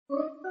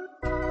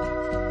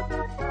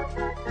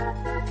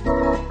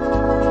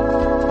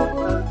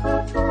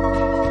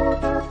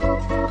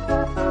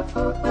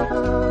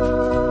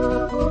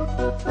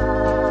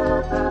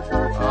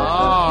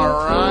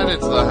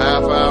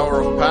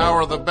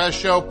best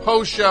show,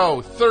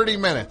 post-show, 30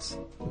 minutes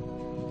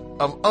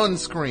of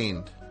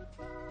unscreened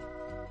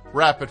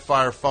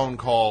rapid-fire phone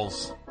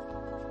calls.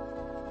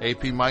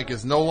 AP Mike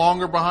is no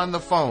longer behind the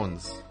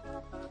phones.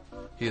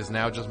 He is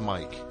now just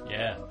Mike.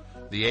 Yeah.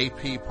 The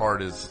AP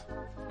part is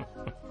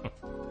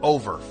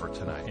over for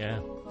tonight. Yeah.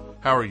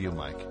 How are you,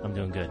 Mike? I'm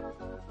doing good.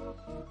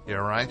 You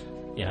all right?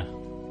 Yeah.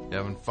 You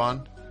having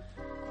fun?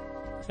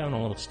 I was having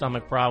a little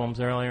stomach problems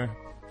earlier.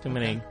 Too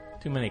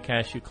many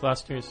cashew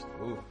clusters.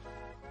 Ooh.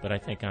 But I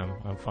think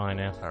I'm fine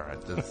now. All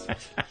right.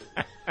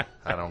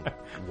 I don't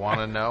want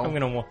to know.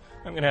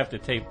 I'm gonna have to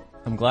tape.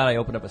 I'm glad I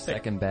opened up a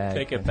second bag.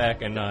 Take it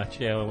back a notch,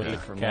 with the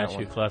from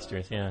cashew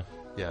clusters, yeah.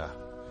 Yeah.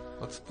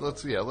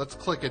 Let's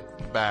click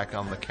it back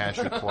on the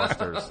cashew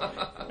clusters.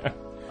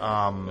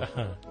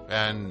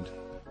 And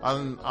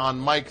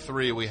on mic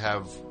 3 we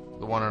have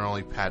the one and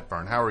only Pat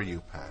Byrne. How are you,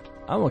 Pat?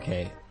 I'm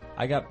okay.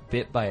 I got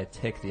bit by a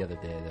tick the other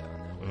day, though,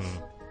 and that was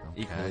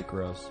equally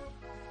gross.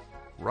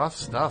 Rough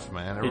stuff,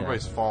 man.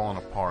 Everybody's falling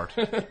apart.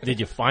 Did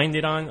you find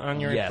it on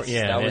your? Yes,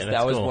 yeah,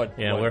 that was cool. what.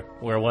 Yeah,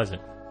 where was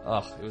it?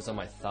 Ugh, it was on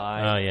my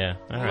thigh. Oh yeah,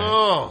 all right.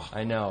 Oh,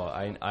 I know.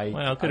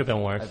 Well, it could have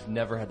been worse. I've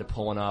never had to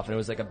pull one off, and it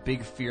was like a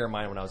big fear of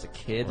mine when I was a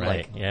kid.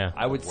 Right, like, yeah.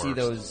 I would see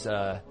those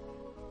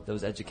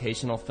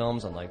educational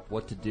films on like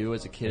what to do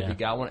as a kid if you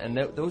got one, and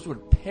those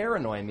would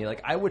paranoid me.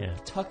 Like I would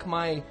tuck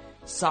my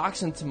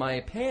socks into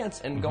my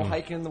pants and go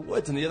hiking in the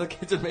woods, and the other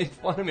kids would make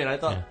fun of me, and I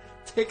thought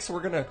ticks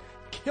were gonna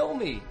kill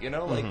me. You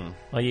know, like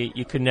well,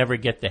 you could never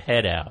get the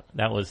head out.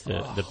 That was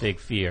the big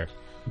fear,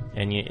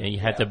 and you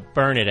had to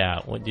burn it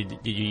out. What did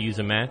you use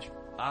a match?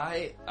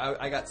 I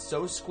got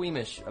so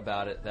squeamish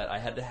about it that I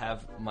had to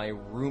have my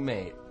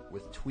roommate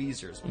with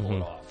tweezers pull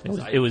it off.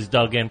 It was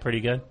dug in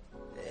pretty good.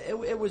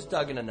 It was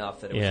dug in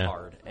enough that it was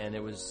hard, and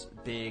it was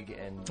big,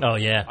 and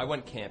I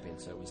went camping,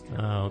 so it was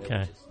kind of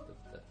okay.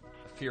 The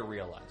fear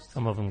realized.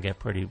 Some of them get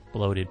pretty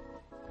bloated.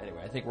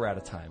 Anyway, I think we're out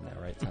of time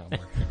now, right, Tom?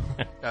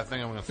 I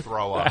think I'm going to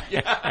throw up.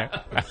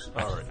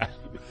 Sorry.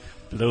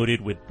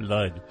 Bloated with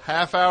blood.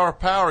 Half Hour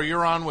Power,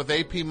 you're on with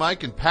AP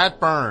Mike and Pat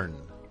Byrne.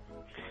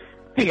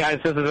 Hey guys,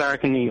 this is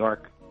Eric in New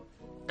York.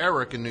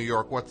 Eric in New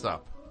York, what's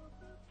up?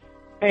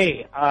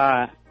 Hey,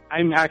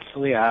 I'm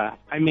actually,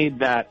 I made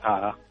that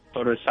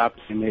Photoshop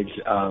image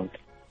of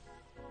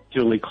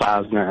Julie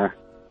Klausner,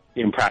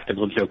 the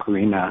Impractical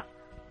Jokerina,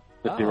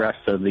 with the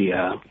rest of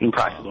the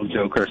Impractical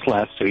Jokers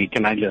last week,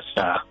 and I just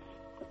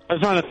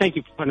want to thank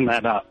you for putting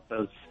that up.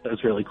 That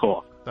was really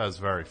cool. That was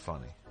very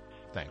funny.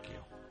 Thank you.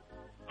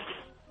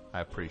 I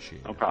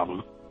appreciate it. No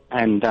problem.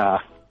 And I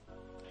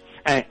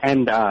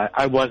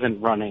wasn't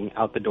running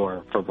out the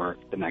door for work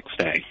the next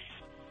day.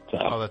 So.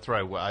 Oh, that's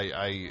right. Well,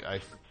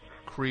 I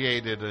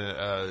created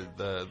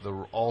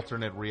the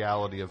alternate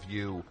reality of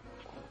you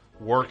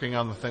working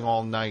on the thing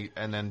all night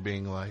and then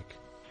being like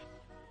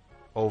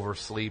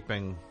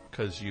oversleeping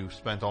because you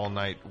spent all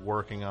night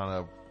working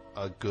on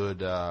a good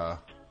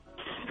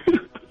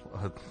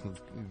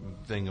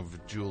thing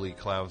of Julie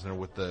Klausner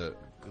with the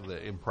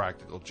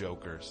Impractical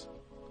Jokers.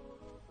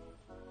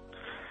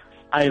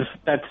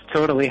 That's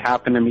totally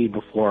happened to me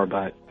before,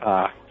 but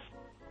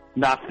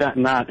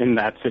not in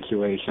that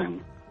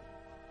situation.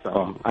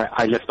 So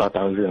I just thought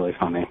that was really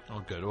funny.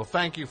 Oh, good. Well,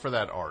 thank you for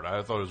that art.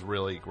 I thought it was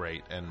really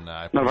great, and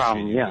I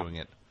appreciate you doing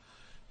it.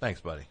 Thanks,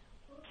 buddy.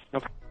 No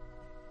problem.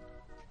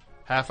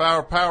 Half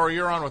Hour Power,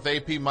 you're on with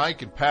AP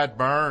Mike and Pat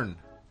Byrne.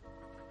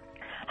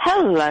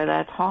 Hello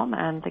there, Tom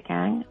and the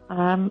gang.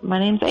 My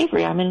name's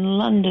Avery. I'm in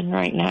London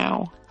right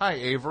now. Hi,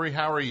 Avery.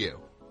 How are you?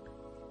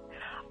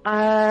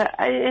 I'm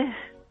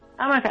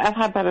okay. I've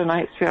had better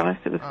nights, to be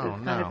honest. It was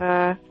kind of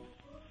a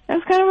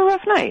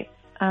rough night.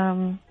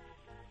 I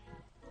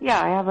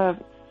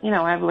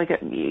have like a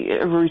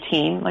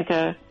routine,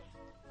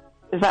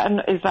 is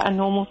that a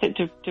normal thing?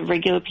 Do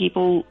regular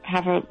people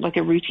have a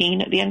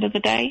routine at the end of the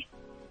day?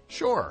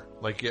 Sure.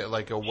 Like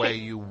a way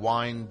you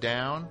wind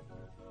down?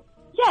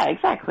 Yeah,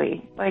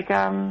 exactly.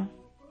 And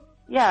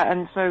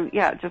so,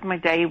 just my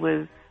day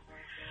was,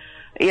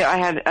 I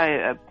had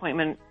an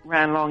appointment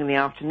ran long in the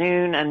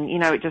afternoon, and,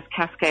 it just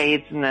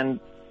cascades, and then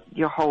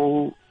your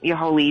whole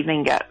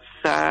evening gets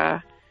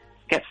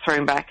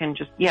thrown back, and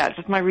just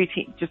my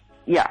routine,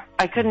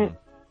 I couldn't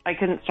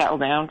settle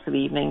down for the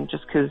evening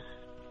just because,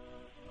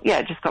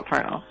 it just got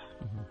thrown off.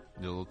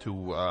 A little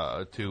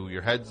too,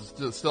 your head's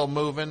still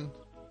moving?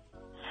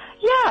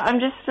 Yeah, I'm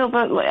just still,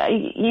 but,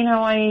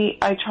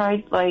 I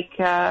tried, I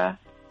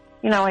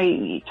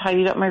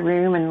tidied up my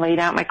room and laid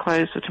out my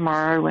clothes for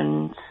tomorrow,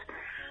 and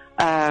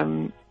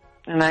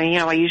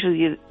I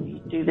usually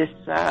do this,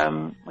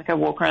 I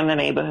walk around the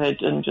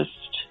neighborhood and just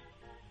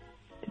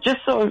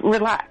sort of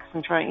relax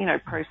and try,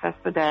 process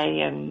the day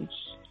and,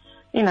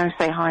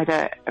 say hi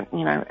to,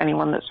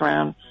 anyone that's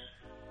around.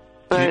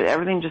 But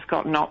everything just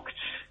got knocked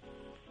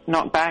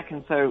back,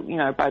 and so,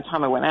 by the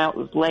time I went out, it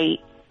was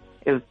late.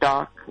 It was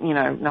dark,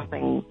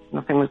 nothing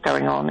was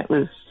going on. It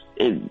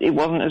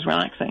wasn't as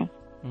relaxing.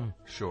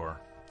 Sure.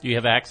 Do you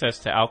have access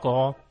to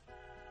alcohol?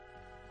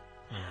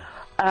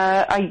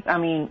 I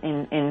mean,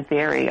 in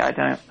theory, I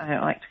don't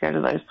like to go to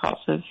those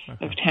parts of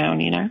town,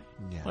 Yeah.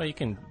 Well, you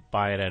can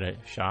buy it at a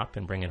shop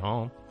and bring it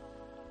home.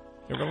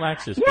 It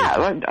relaxes Yeah,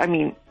 people. well, I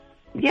mean,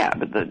 yeah,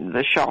 but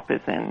the shop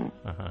is in,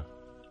 Uh-huh.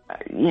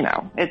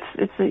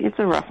 it's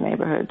a rough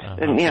neighborhood,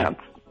 and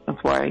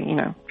that's why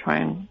I try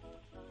and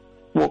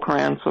walk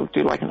around, sort of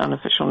do like an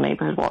unofficial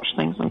neighborhood watch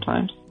thing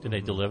sometimes. Do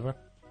they deliver?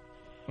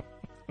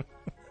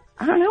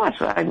 I don't know.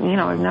 Actually, I've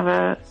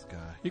never.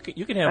 You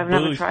can have I've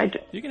booze. never tried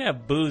to. You can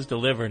have booze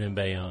delivered in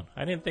Bayonne.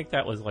 I didn't think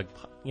that was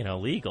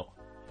legal,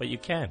 but you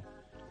can.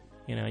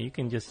 You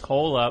can just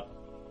hole up.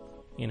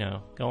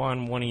 Go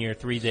on one of your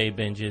 3-day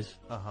binges.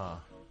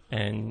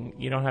 And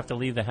you don't have to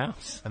leave the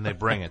house. And they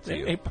bring it to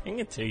you. They bring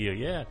it to you.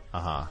 Yeah.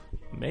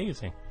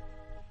 Amazing.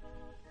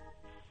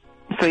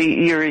 So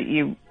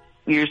you're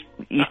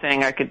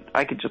saying I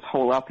could just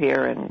hole up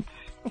here and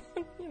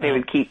they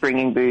would keep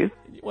bringing booze?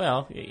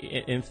 Well,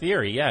 in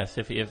theory, yes.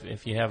 If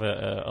you have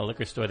a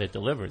liquor store that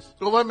delivers.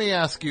 Well, let me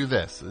ask you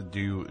this: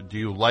 Do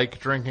you like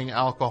drinking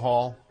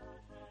alcohol?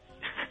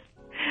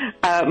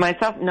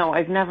 Myself, no.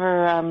 I've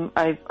never.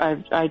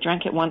 I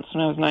drank it once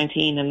when I was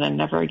 19, and then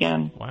never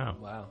again.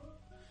 Wow.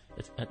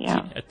 It's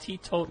a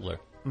teetotaler.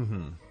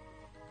 Mm-hmm.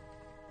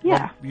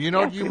 Yeah. Well, you know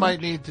what you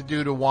might need to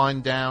do to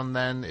wind down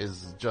then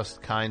is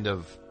just kind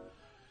of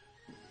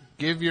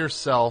give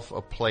yourself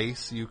a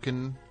place you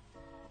can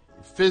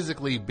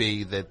physically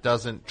be that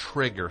doesn't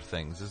trigger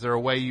things. Is there a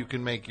way you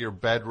can make your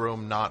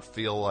bedroom not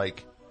feel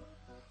like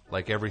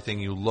everything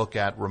you look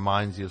at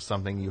reminds you of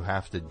something you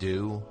have to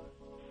do?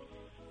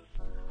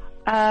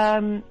 I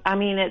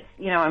mean, it's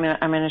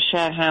I'm in a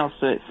shared house,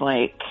 so it's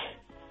like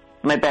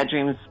my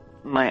bedroom's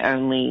my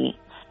only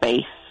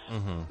space.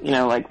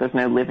 Like there's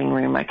no living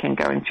room I can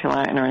go and chill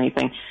out in or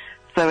anything.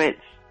 So it's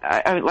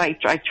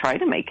I try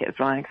to make it as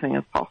relaxing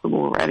as possible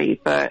already,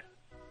 but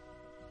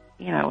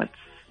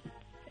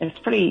it's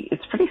pretty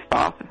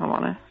sparse if I'm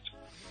honest.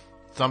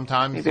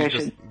 Sometimes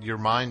your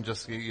mind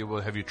just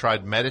have you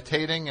tried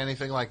meditating,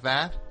 anything like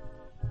that?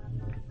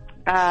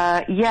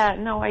 Yeah,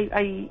 no,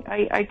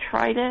 I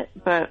tried it,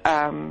 but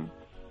I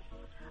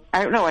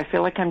don't know. I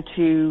feel like I'm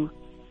too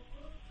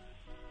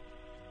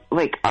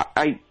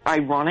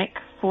ironic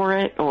for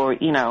it, or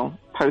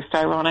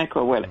post-ironic,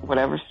 or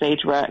whatever stage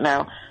we're at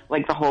now.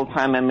 Like the whole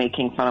time I'm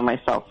making fun of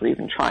myself for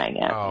even trying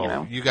it.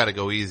 Oh, you got to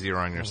go easier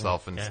on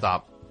yourself and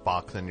stop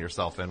boxing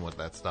yourself in with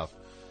that stuff.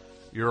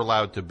 You're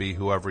allowed to be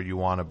whoever you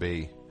want to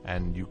be,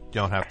 and you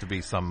don't have to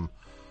be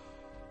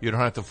you don't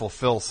have to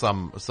fulfill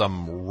some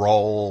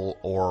role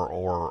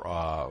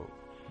or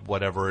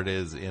whatever it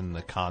is in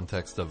the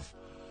context of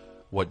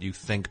what you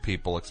think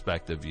people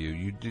expect of you.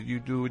 You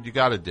do what you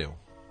got to do.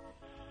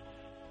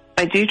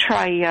 I do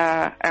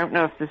try. I don't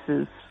know if this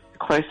is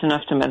close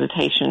enough to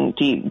meditation.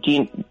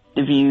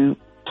 Have you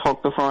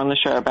talked before on the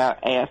show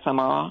about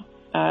ASMR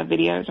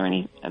videos or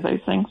any of those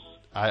things?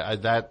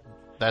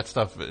 That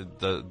stuff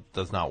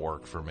does not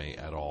work for me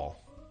at all.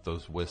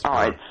 Those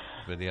whisper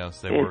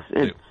videos, they work.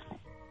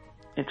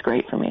 It's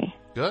great for me.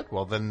 Good.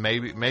 Well, then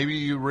maybe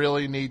you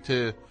really need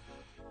to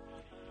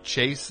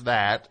chase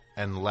that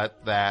and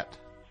let that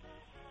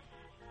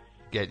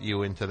get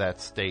you into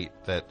that state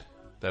that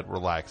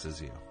relaxes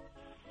you.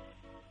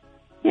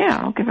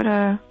 Yeah, I'll give it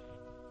as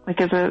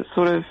a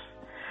sort of,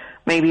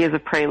 maybe as a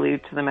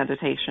prelude to the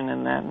meditation,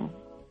 and then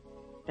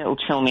it'll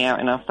chill me out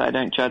enough that I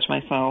don't judge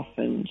myself.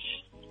 And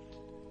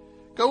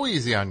go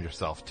easy on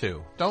yourself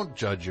too. Don't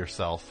judge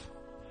yourself.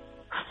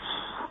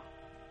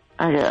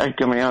 I'm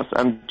going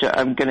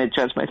to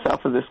judge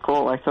myself for this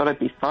call. I thought it'd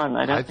be fun.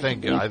 I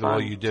think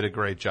you did a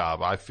great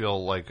job. I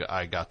feel like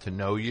I got to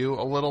know you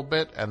a little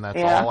bit, and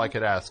that's all I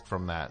could ask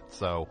from that.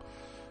 So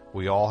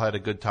we all had a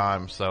good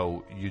time.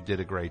 So you did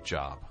a great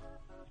job.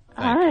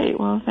 All right.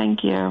 Well,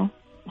 thank you.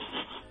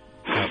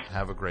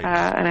 Have a great day.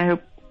 And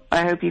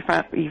I hope you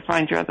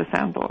find your other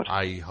soundboard.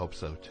 I hope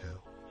so too.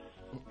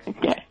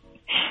 Okay.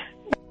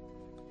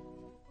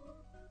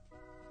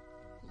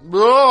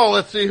 Oh,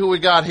 let's see who we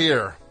got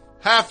here.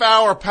 Half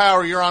hour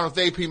power. You're on with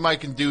AP,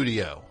 Mike, and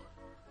Dudio.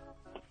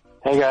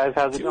 Hey guys,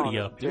 how's it going?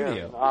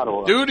 Dudio.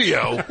 Ottawa.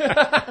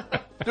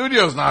 Dudio?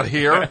 Dudio's not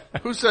here.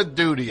 Who said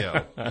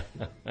Dudio?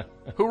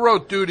 Who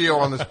wrote Dudio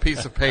on this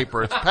piece of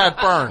paper? It's Pat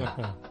Byrne.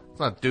 It's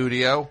not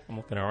Dudio. I'm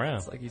looking around.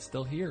 It's like he's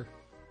still here.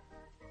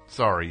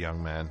 Sorry,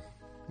 young man.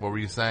 What were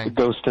you saying? The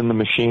Ghost in the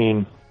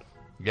Machine.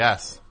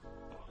 Yes.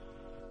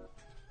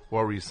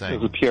 What were you saying?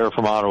 This is Pierre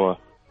from Ottawa.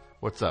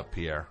 What's up,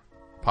 Pierre?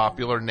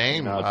 Popular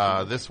name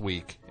this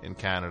week in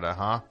Canada,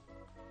 huh?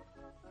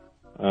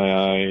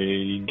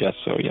 I guess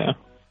so, yeah.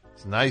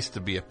 It's nice to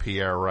be a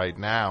Pierre right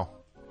now.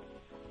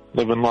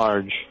 Living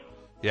large.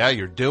 Yeah,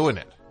 you're doing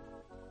it.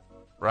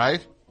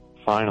 Right?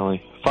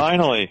 Finally.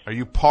 Are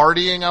you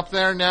partying up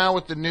there now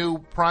with the new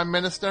Prime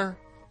Minister?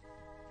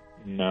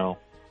 No.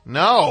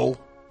 No?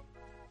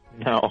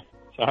 No.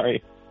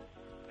 Sorry.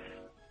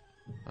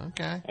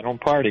 Okay. I don't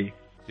party.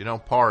 You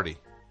don't party?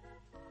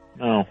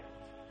 No.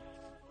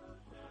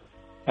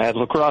 I had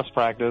lacrosse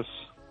practice,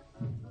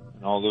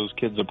 and all those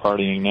kids are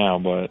partying now,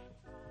 but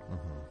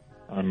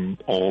I'm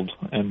old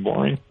and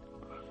boring.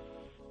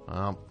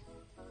 Well,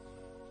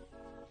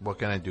 what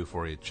can I do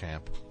for you,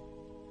 champ?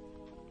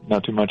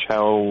 Not too much.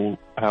 How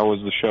was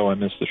the show? I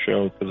missed the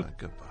show.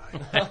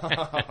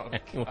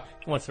 Goodbye. He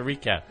wants a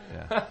recap.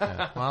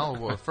 Yeah. Well,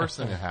 the first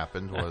thing that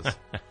happened was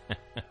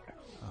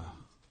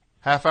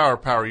Half Hour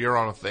Power. You're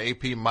on with the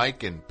AP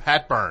Mike and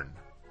Pat Byrne.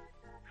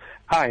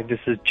 Hi, this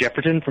is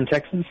Jefferton from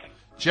Texas.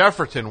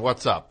 Jefferton,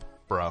 what's up,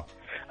 bro?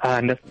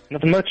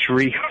 Nothing much.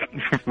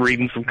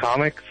 Reading some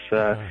comics.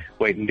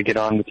 Waiting to get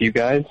on with you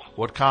guys.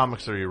 What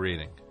comics are you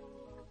reading?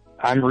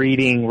 I'm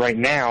reading right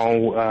now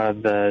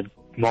the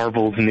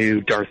Marvel's new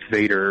Darth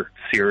Vader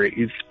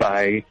series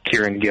by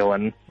Kieran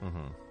Gillen.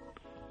 Mm-hmm.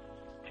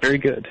 It's very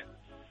good.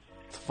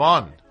 It's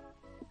fun.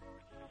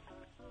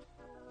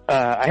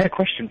 I had a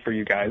question for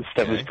you guys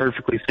that was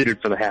perfectly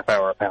suited for the Half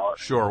Hour Power.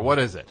 Sure. What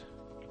is it?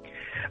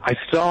 I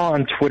saw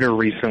on Twitter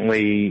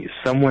recently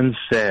someone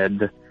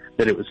said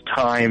that it was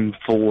time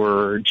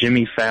for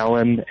Jimmy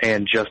Fallon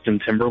and Justin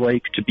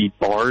Timberlake to be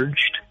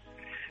barged.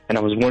 And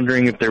I was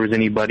wondering if there was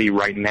anybody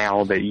right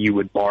now that you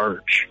would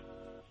barge.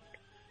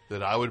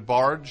 That I would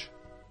barge?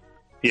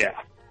 Yeah.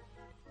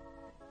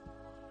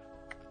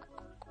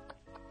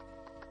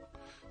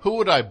 Who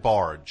would I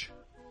barge?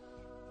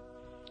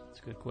 That's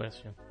a good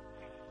question.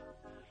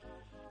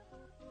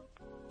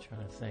 I'm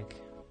trying to think.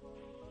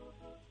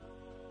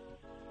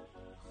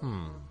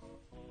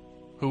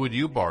 Who would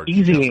you barge?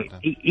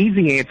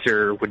 Easy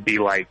answer would be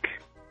like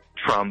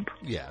Trump.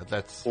 Yeah,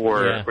 that's...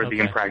 Or the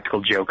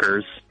Impractical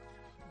Jokers.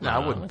 No, I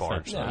wouldn't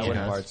barge. I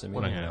wouldn't barge them.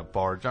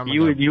 Barge.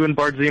 You wouldn't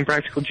barge the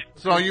Impractical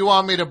Jokers? So you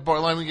want me to...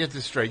 Let me get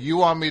this straight. You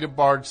want me to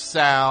barge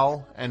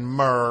Sal and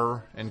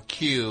Murr and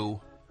Q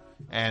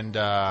and...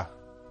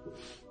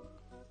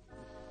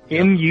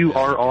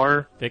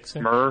 M-U-R-R.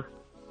 Vixen? Murr.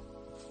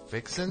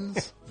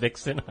 Vixens?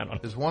 Vixen? I don't know.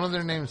 Is one of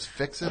their names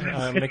Vixen?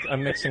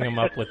 I'm mixing them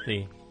up with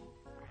the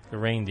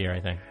reindeer,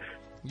 I think.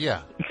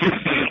 Yeah.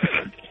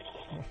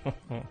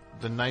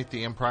 The night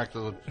the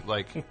Impractical...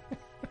 Like...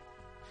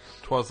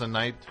 'Twas the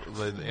night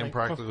the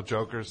Impractical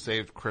Jokers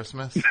saved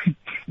Christmas.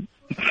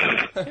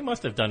 They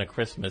must have done a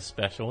Christmas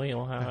special.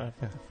 You'll have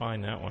to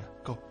find that one.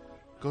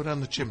 Go down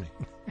the chimney.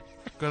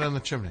 Go down the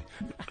chimney.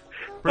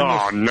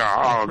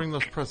 No. Bring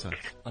those presents.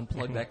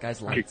 Unplug that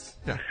guy's lights.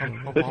 Yeah,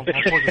 I'll plug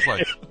his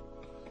lights.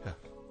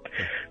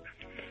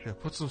 Yeah,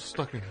 put some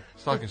stocking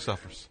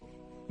stuffers.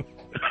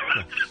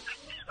 Yeah.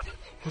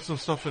 Put some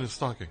stuff in his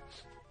stocking.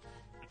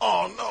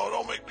 Oh no,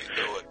 don't make me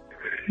do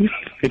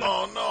it.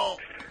 Oh no.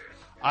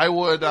 I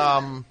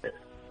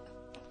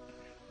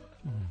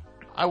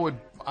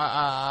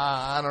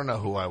don't know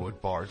who I would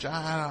barge.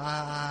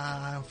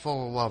 I'm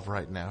full of love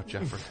right now,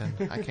 Jefferson.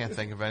 I can't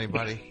think of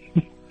anybody.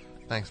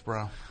 Thanks,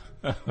 bro.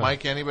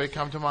 Mike, anybody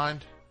come to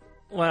mind?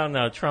 Well,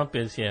 no, Trump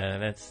is,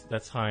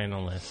 that's high on the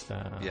list.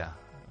 Yeah.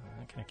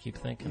 I keep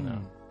thinking, though.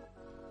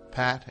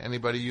 Pat,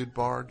 anybody you'd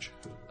barge?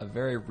 A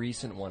very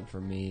recent one for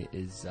me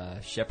is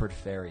Shepard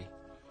Fairey.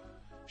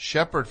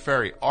 Shepard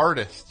Fairey,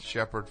 artist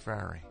Shepard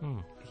Fairey.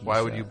 Why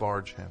would you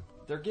barge him?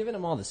 They're giving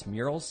him all this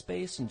mural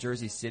space in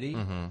Jersey City,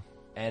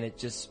 and it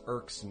just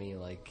irks me.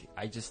 Like,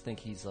 I just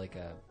think he's like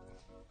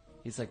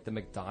the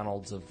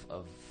McDonald's of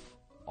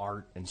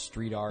art and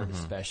street art,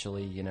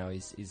 especially. You know,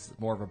 he's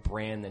more of a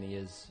brand than he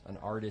is an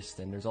artist.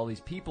 And there's all these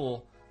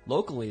people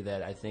locally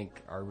that I think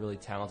are really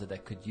talented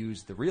that could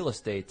use the real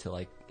estate to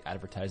like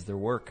advertise their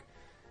work.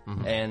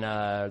 And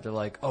they're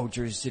like, "Oh,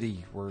 Jersey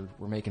City, we're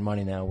making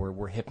money now.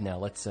 We're hip now.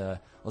 Let's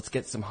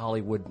get some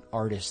Hollywood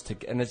artists to."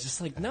 And it's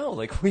just like, no,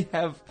 like we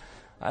have,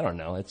 I don't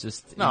know. It's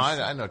just no.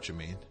 I know what you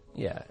mean.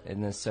 Yeah,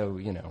 and then so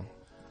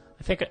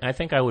I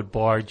think I would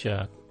barge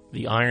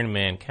the Iron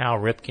Man, Cal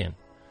Ripken.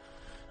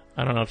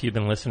 I don't know if you've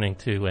been listening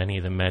to any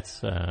of the Mets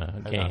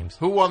games.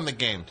 Who won the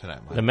game tonight,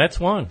 Mike? The Mets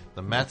won.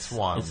 The Mets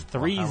won. It's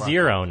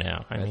 3-0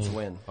 now. Mets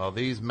win. Well,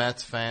 these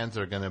Mets fans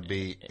are going to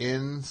be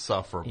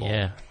insufferable.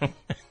 Yeah.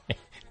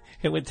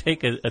 It would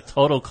take a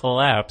total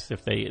collapse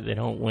if they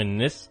don't win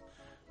this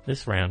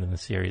round in the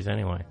series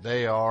anyway.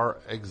 They are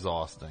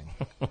exhausting.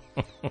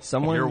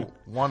 You're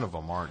one of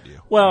them, aren't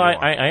you? Well,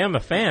 I am a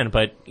fan,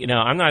 but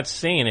I'm not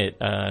seeing it.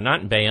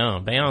 Not in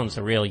Bayonne. Bayonne's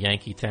a real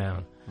Yankee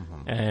town,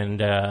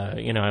 and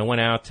I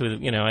went out to. I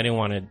didn't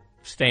want to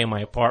stay in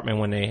my apartment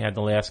when they had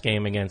the last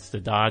game against the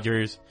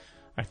Dodgers.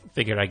 I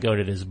figured I'd go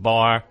to this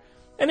bar,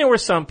 and there were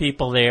some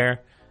people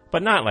there.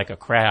 But not like a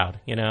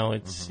crowd,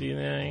 it's,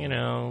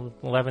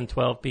 11,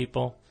 12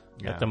 people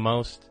at the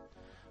most.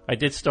 I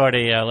did start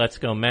a Let's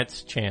Go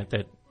Mets chant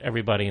that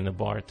everybody in the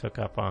bar took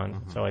up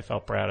on, so I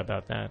felt proud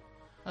about that.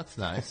 That's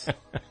nice.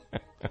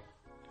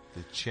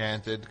 They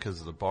chanted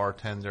because the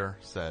bartender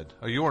said,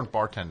 oh, you weren't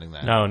bartending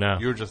that. No.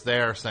 You were just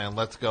there saying,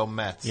 let's go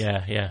Mets.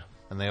 Yeah.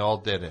 And they all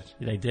did it.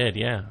 They did,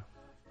 yeah.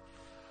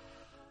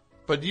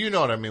 But you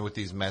know what I mean with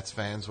these Mets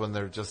fans when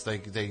they're just, they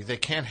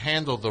can't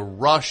handle the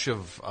rush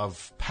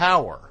of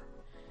power.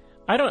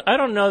 I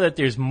don't know that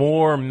there's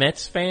more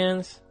Mets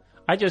fans.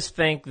 I just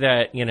think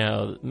that,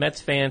 Mets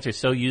fans are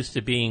so used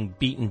to being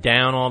beaten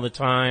down all the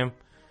time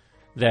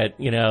that,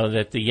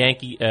 that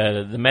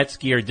the Mets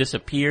gear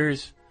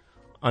disappears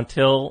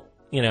until,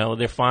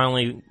 they're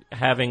finally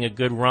having a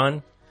good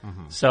run.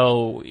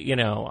 So,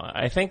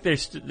 I think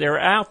they're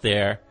out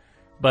there,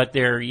 but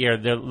they're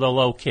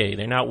low key.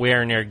 They're not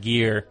wearing their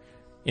gear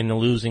in the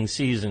losing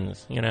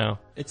seasons. You know,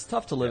 it's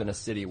tough to live in a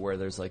city where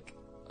there's like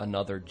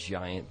another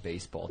giant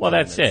baseball team. Well,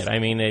 that's it. I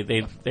mean,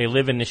 they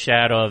live in the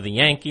shadow of the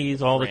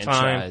Yankees all the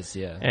time,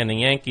 yeah. And the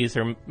Yankees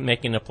are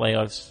making the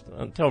playoffs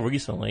until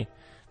recently.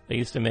 They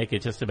used to make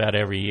it just about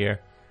every year,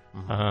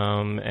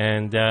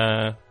 and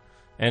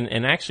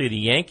actually the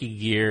Yankee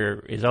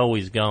gear is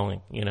always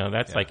going. You know,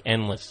 that's like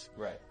endless.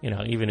 Right. You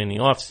know, even in the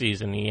off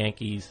season, the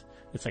Yankees,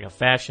 it's like a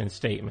fashion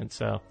statement.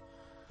 So,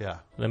 yeah,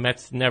 the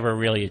Mets never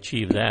really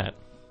achieved that.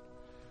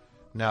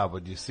 No,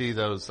 but you see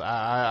those.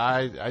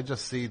 I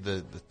just see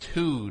the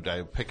tood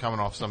I pick coming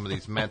off some of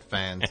these Met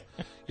fans.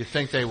 You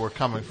think they were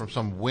coming from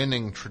some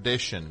winning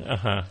tradition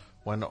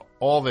when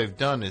all they've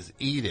done is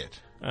eat it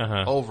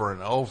over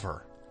and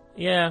over.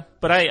 Yeah,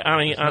 but I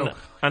mean,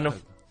 there's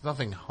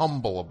nothing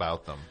humble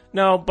about them.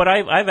 No, but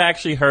I've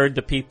actually heard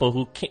the people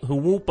who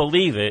won't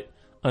believe it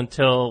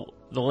until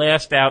the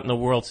last out in the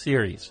World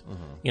Series.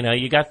 You know,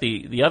 you got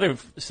the other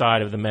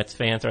side of the Mets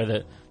fans are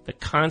the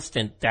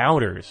constant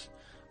doubters.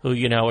 Who,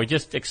 you know, are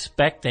just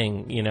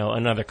expecting, you know,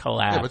 another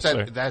collapse.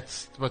 Yeah,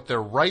 but but they're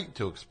right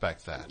to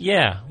expect that.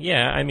 Yeah.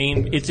 I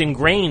mean, it's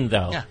ingrained,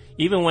 though. Yeah.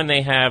 Even when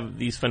they have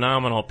these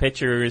phenomenal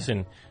pitchers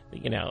and,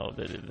 you know.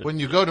 When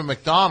you go to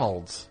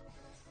McDonald's,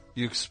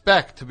 you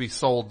expect to be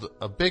sold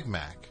a Big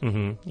Mac.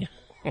 Mm-hmm. Yeah.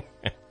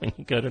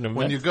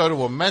 When you go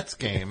to a Mets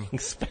game,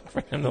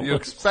 you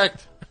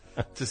expect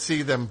to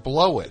see them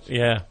blow it.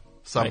 Yeah.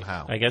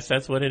 Somehow. I guess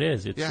that's what it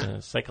is.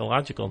 It's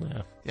psychological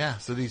now. Yeah,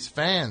 so these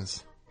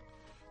fans,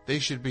 they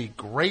should be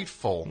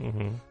grateful.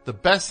 The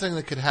best thing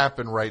that could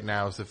happen right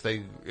now is if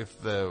the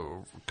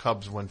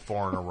Cubs win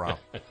 4 in a row.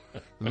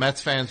 The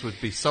Mets fans would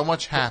be so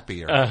much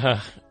happier.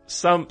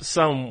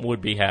 Some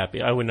would be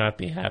happy. I would not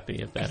be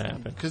happy if that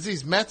happened. Because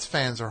these Mets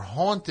fans are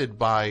haunted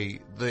by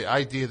the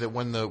idea that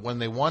when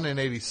they won in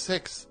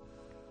 '86,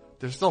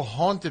 they're still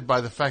haunted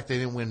by the fact they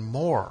didn't win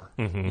more.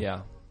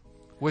 Yeah,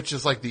 which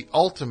is like the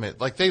ultimate.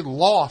 Like they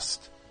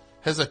lost.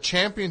 Has a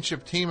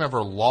championship team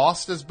ever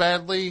lost as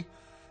badly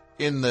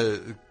in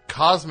the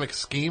cosmic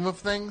scheme of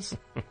things,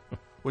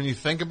 when you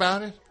think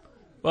about it?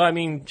 Well, I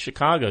mean,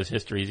 Chicago's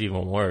history is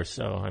even worse.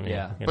 So I mean,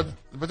 yeah, but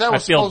that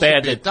was supposed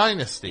to be a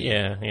dynasty.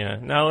 Yeah.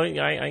 No,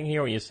 I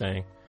hear what you're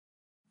saying.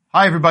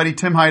 Hi, everybody.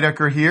 Tim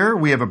Heidecker here.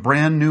 We have a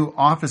brand new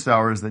office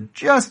hours that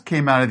just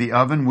came out of the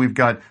oven. We've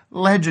got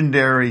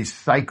legendary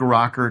psych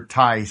rocker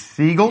Ty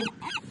Siegel,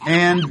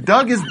 and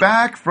Doug is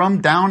back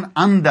from down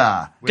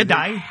under.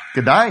 G'day.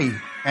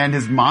 G'day. And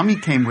his mommy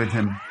came with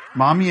him.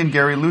 Mommy and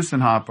Gary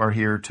Lusenhop are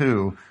here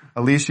too.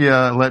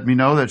 Alicia let me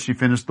know that she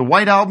finished the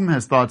White Album,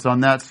 has thoughts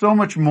on that, so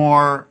much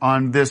more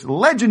on this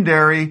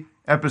legendary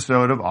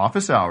episode of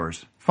Office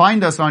Hours.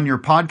 Find us on your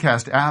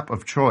podcast app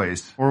of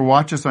choice or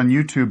watch us on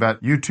YouTube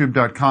at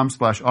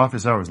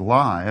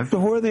youtube.com/officehours-live. So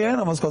who are the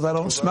animals? Because I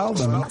don't smell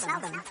them.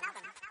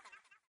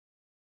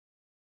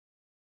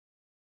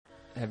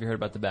 Have you heard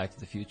about the Back to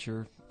the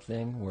Future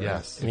thing? Where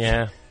yes.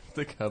 Yeah.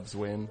 The Cubs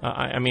win.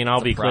 I mean,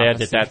 I'll be glad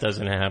that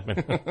doesn't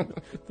happen.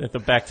 That the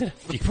Back to the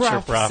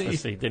Future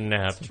prophecy didn't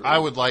happen. I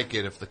would like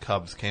it if the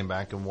Cubs came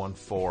back and won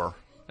 4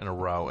 in a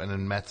row, and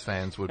then Mets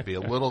fans would be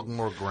a little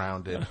more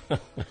grounded, a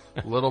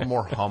little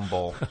more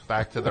humble,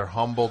 back to their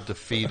humble,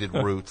 defeated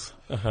roots.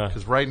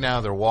 Because right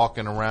now they're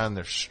walking around,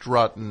 they're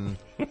strutting,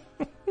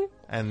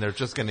 and they're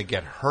just going to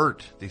get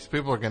hurt. These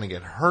people are going to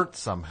get hurt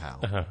somehow.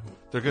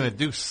 They're going to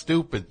do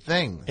stupid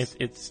things.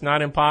 It's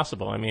not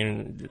impossible. I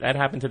mean, that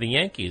happened to the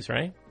Yankees,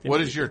 right? What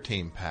is your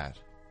team, Pat?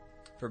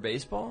 For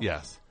baseball?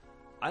 Yes.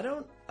 I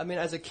mean,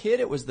 as a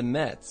kid, it was the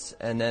Mets,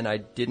 and then I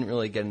didn't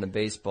really get into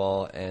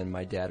baseball, and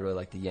my dad really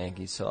liked the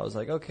Yankees, so I was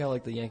like, okay, I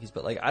like the Yankees,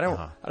 but like, I don't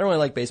really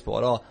like baseball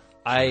at all.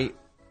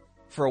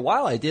 For a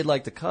while, I did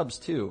like the Cubs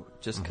too,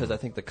 just because I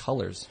think the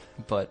colors,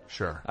 but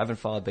sure, I haven't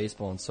followed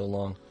baseball in so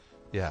long.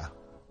 Yeah.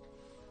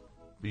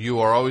 You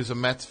are always a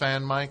Mets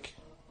fan, Mike?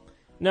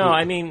 No,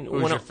 I mean...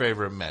 Who's your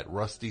favorite Met?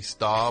 Rusty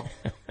Staub?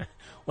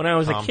 When I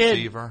was Tom a kid...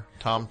 Seaver?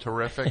 Tom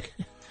Terrific?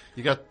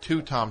 You got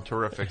 2 Tom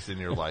Terrifics in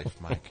your life,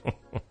 Mike.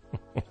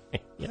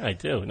 Yeah, I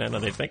do. Now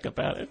that I think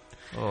about it.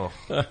 Oh,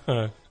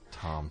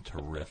 Tom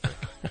Terrific.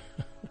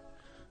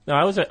 No,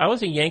 I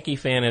was a Yankee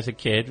fan as a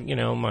kid. You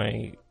know,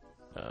 my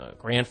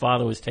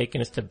grandfather was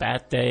taking us to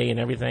bat day and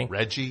everything.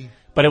 Reggie?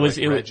 But it was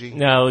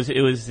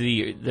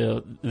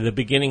the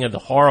beginning of the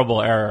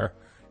horrible era.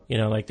 You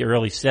know, like the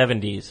early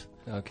 70s.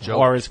 Okay.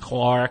 Horace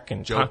Clark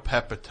and Joe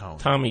Pepitone.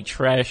 Tommy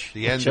Tresh.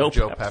 The end of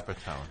Joe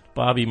Pepitone.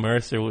 Bobby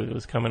Mercer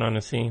was coming on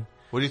the scene.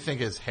 What do you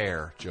think his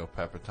hair, Joe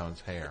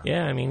Pepitone's hair?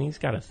 Yeah, I mean, he's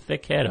got a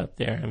thick head up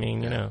there. I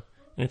mean, you know,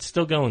 and it's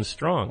still going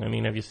strong. I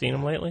mean, have you seen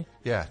him lately?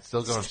 Yeah, it's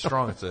still going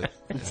strong. It's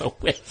a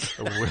whip.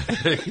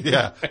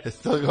 Yeah, it's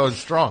still going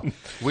strong.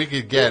 We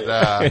could get,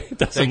 they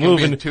can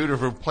be in 2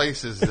 different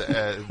places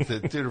at 2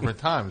 different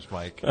times,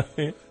 Mike.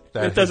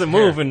 It doesn't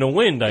move in the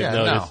wind, I've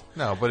noticed.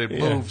 No, but it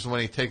moves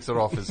when he takes it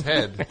off his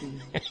head.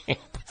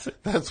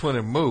 That's when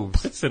it moves.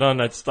 Puts it on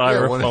that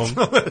styrofoam.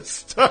 Yeah, when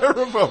it's on that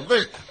styrofoam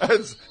thing,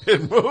 as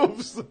it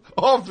moves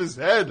off his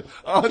head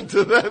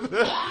onto that.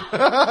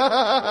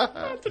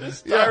 Onto the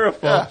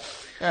styrofoam.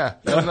 Yeah,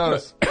 you'll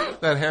notice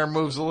that hair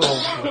moves a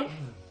little.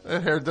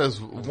 That hair does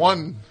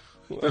one.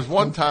 There's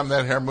one time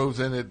that hair moves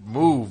and it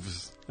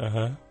moves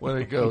when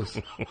it goes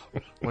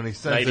when he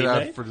sends it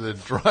out for the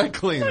dry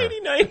cleaner.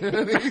 99.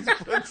 And he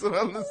puts it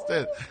on the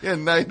stand. Yeah,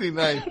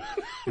 99.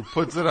 He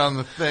puts it on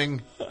the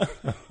thing,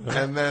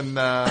 and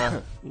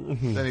then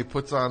he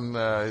puts on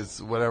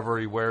his whatever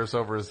he wears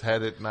over his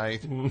head at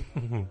night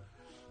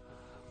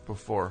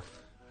before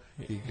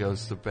he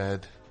goes to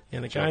bed.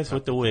 And the guys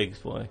with the wigs,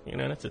 boy,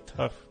 that's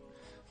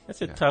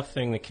a tough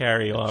thing to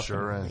carry off.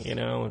 Sure is.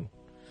 And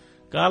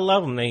God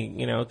love them. They,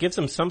 gives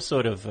them some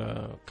sort of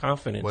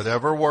confidence.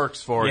 Whatever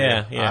works for you.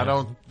 Yeah. I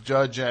don't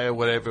judge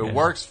whatever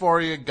works for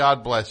you.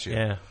 God bless you.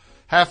 Yeah.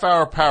 Half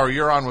Hour Power.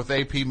 You're on with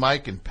AP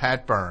Mike and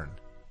Pat Byrne.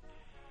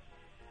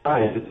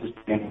 Hi, this is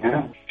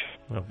Dan.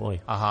 Oh boy.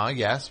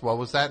 Yes. What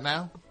was that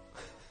now?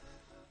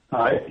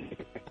 Hi.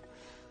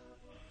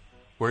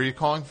 Where are you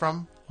calling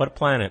from? What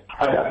planet?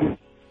 Hi, I'm in a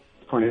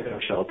tornado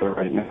shelter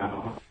right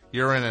now.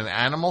 You're in an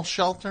animal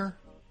shelter?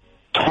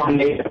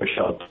 Tornado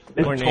shelter.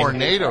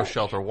 Tornado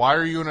shelter. Why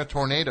are you in a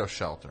tornado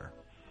shelter?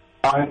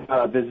 I'm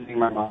visiting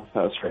my mom's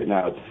house right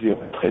now. It's the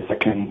only place I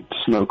can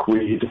smoke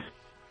weed.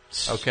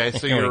 Okay,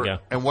 so There we you're go.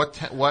 and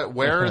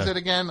where is it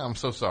again? I'm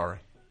so sorry.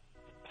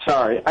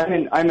 Sorry,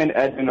 I'm in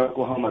Edmond,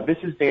 Oklahoma. This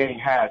is Danny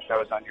Hatch. I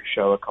was on your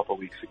show a couple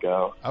weeks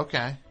ago.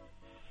 Okay.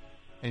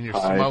 And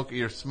Hi.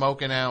 you're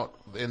smoking out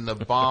in the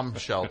bomb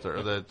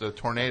shelter, the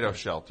tornado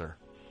shelter.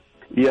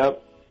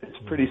 Yep, it's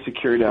pretty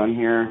secure down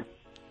here.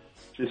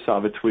 Just saw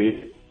the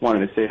tweet.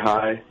 Wanted to say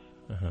hi.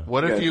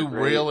 What if you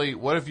great.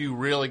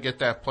 really get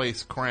that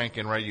place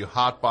cranking, right? You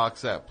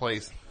hotbox that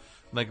place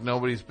like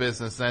nobody's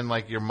business. Then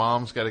like your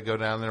mom's got to go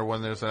down there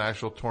when there's an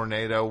actual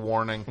tornado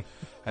warning,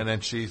 and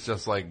then she's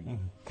just like,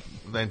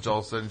 then all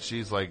of a sudden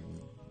she's like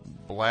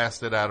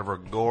blasted out of her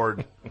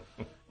gourd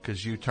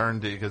because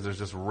there's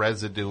just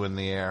residue in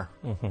the air.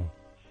 Mm-hmm.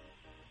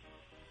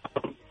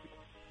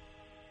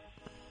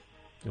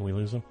 Did we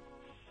lose him?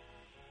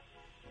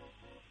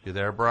 You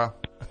there, bro?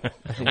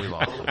 We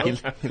lost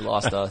him. He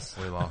lost us.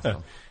 We lost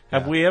him.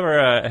 Have we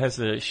ever? Has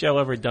the show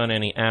ever done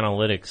any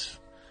analytics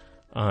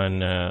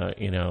on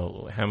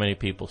how many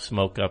people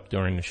smoke up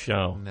during the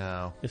show?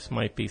 No. This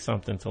might be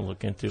something to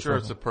look into. Sure, for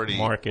it's a pretty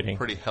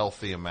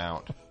healthy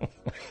amount,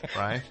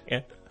 right?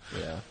 Yeah.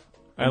 Yeah.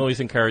 I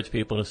always encourage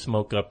people to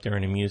smoke up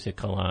during the music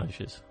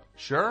collages.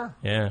 Sure.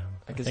 Yeah.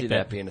 I can see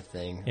that being a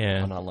thing.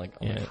 Yeah. On like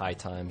High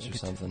Times or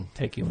something.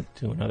 Take you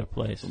to another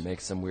place.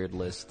 Make some weird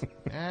list.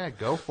 Yeah,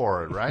 go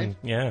for it, right?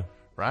 Yeah.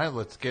 Right.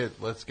 Let's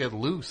get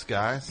loose,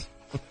 guys.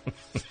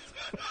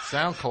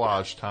 Sound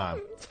collage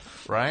time,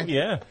 right?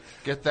 Yeah.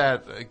 Get your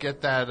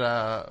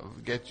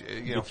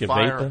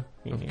fire.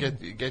 Vapor.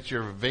 Get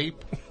your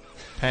vape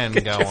pen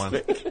going.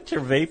 Get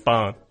your vape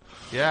on.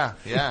 Yeah.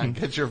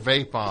 Get your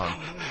vape on.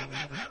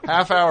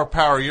 Half Hour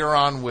Power. You're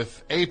on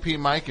with AP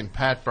Mike and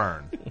Pat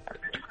Byrne.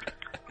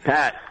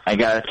 Pat, I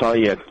gotta tell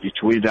you, you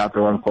tweeted out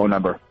the wrong phone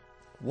number.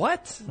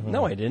 What? Mm-hmm.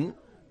 No, I didn't.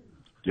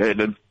 Yeah, you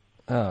did.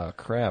 Oh,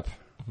 crap.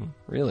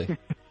 Really?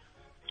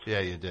 Yeah,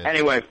 you did.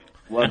 Anyway,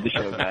 love the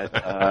show, guys.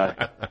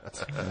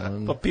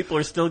 But people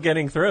are still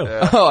getting through.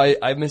 Yeah. Oh,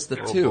 I missed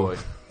it too. Boy.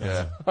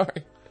 Yeah.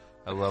 Sorry.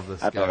 I love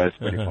this I guy. thought it was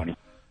pretty funny.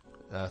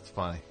 That's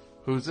funny.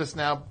 Who's this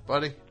now,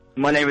 buddy?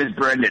 My name is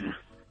Brendan.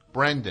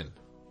 Brendan.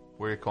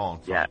 Where are you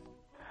calling from? Yeah.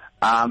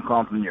 I'm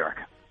calling from New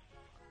York.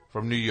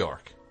 From New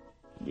York.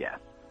 Yeah.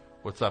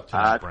 What's up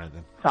tonight,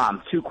 Brendan?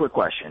 Tom, two quick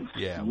questions.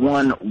 Yeah.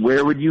 One,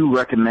 where would you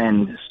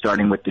recommend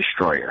starting with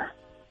Destroyer?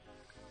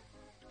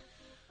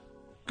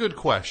 Good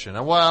question.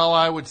 Well,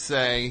 I would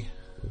say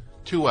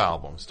 2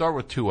 albums. Start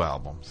with 2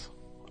 albums.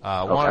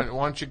 Why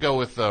don't you go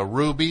with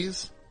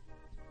Rubies?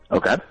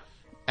 Okay.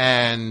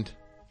 And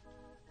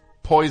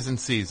Poison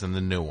Season,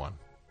 the new one.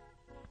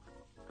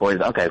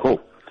 Okay, cool.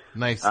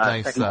 Nice.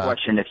 Second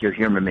question, if you're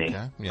hearing me.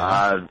 Okay,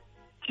 yeah.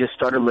 Just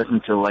started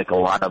listening to like a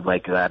lot of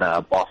like that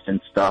Boston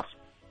stuff,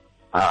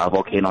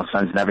 Volcano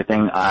Suns and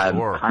everything. I'm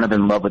kind of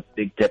in love with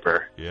Big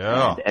Dipper.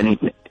 Yeah.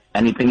 And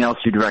anything else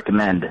you'd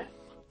recommend?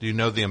 Do you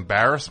know The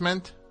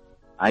Embarrassment?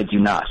 I do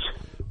not.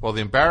 Well,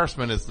 The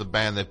Embarrassment is the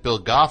band that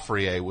Bill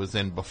Goffrier was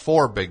in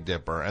before Big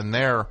Dipper, and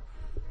they're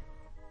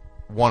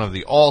one of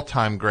the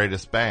all-time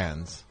greatest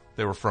bands.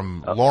 They were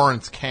from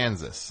Lawrence,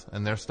 Kansas,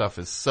 and their stuff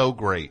is so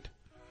great,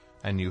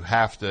 and you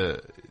have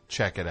to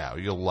check it out.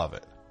 You'll love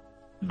it.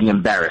 The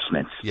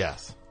Embarrassments.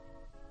 Yes.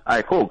 All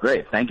right, cool,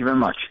 great. Thank you very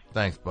much.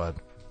 Thanks, bud.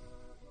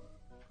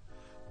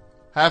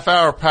 Half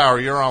Hour Power,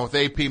 you're on with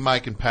AP,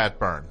 Mike, and Pat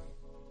Byrne.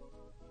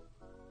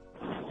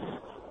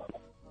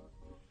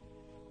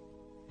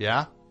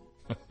 Yeah?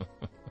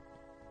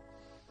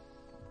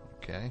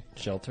 Okay.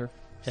 Shelter.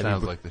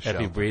 Sounds like the shelter.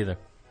 Heavy breather.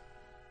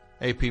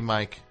 AP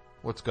Mike,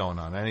 what's going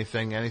on?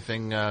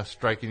 Anything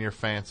striking your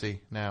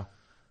fancy now?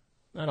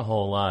 Not a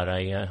whole lot.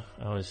 I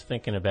was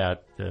thinking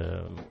about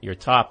your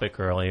topic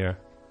earlier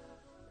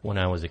when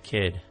I was a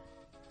kid,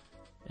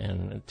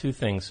 and 2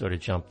 things sort of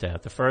jumped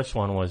out. The first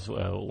one was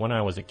when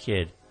I was a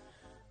kid,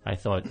 I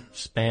thought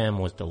Spam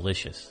was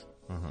delicious.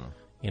 Mm-hmm.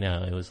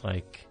 It was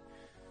like,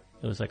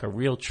 it was like a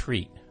real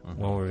treat when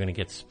we were going to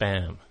get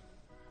Spam,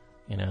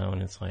 you know,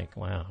 and it's like,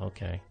 wow,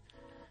 okay.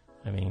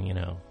 I mean, you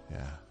know.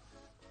 Yeah.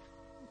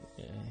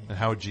 And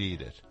how would you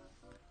eat it?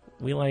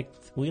 We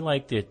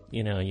liked it,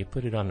 you know, you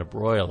put it on the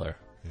broiler.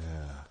 Yeah.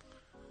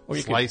 Or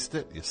you sliced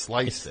it? You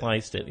sliced it.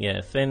 Sliced it,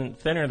 yeah.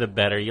 Thinner the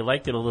better. You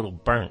liked it a little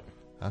burnt.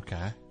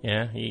 Okay.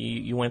 Yeah,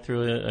 you went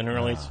through an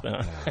early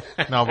spell.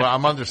 No, but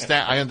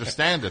I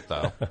understand it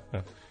though.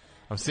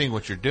 I'm seeing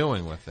what you're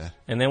doing with it.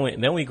 And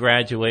then we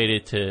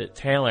graduated to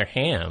Taylor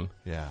ham.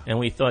 Yeah. And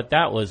we thought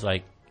that was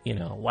like, you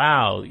know,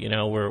 wow, you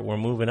know, we're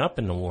moving up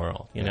in the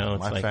world. You know,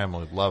 it's my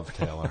family loved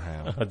Taylor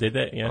ham. Oh, did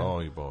they? Yeah.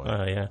 Oh, boy.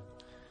 Oh, yeah.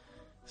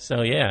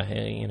 So yeah,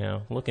 you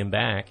know, looking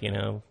back, you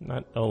know,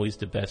 not always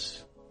the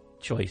best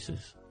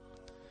choices.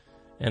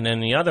 And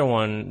then the other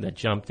one that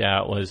jumped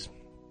out was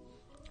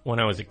when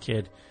I was a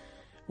kid.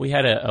 We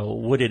had a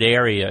wooded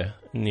area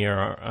near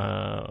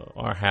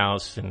our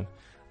house, and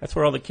that's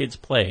where all the kids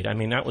played. I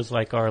mean, that was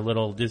like our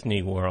little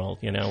Disney World.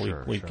 You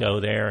know, we'd go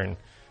there, and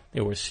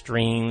there were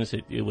streams.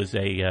 It was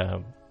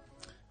a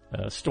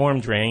storm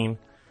drain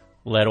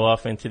led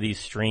off into these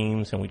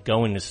streams, and we'd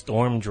go in the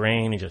storm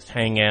drain and just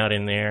hang out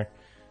in there.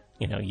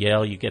 You know,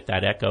 yell. You get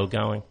that echo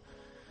going.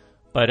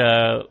 But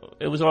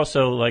it was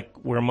also like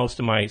where most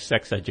of my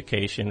sex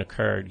education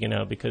occurred, you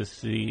know,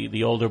 because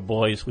the older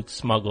boys would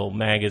smuggle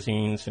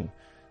magazines and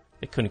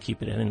they couldn't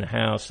keep it in the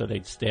house, so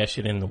they'd stash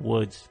it in the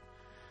woods.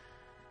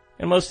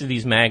 And most of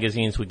these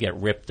magazines would get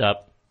ripped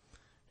up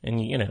and,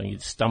 you know,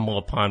 you'd stumble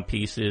upon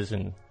pieces.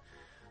 And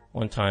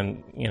one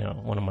time, you know,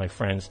 one of my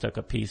friends took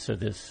a piece of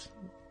this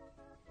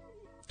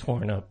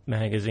torn up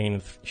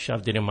magazine,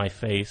 shoved it in my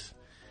face.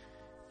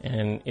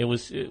 And it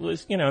was,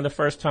 you know, the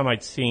first time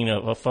I'd seen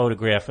a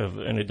photograph of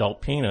an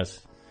adult penis.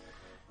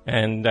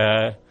 And,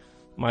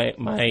 my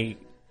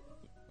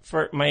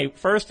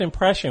first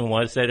impression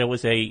was that it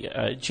was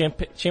a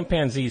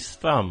chimpanzee's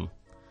thumb.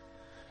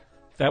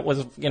 That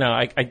was, you know,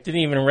 I didn't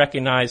even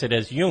recognize it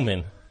as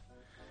human,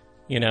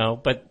 you know,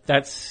 but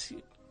that's,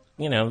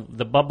 you know,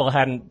 the bubble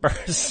hadn't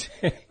burst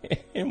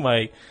in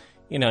my,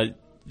 you know,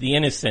 the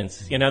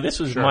innocence. You know, this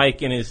was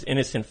Mike in his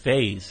innocent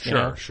phase.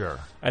 Sure.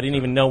 I didn't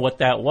even know what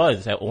that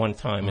was at one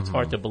time. It's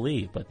hard to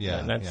believe, but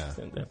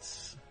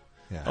that's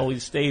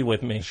always stayed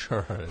with me.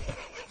 Sure.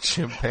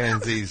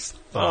 Chimpanzee's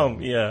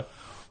thumb. Yeah.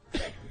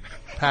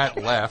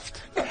 Pat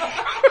left.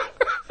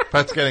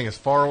 Pat's getting as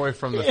far away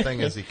from the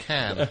thing as he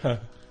can.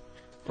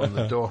 From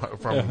the door,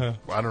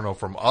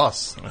 from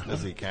us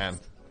as he can.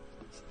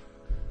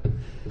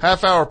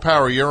 Half Hour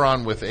Power, you're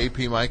on with AP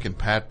Mike and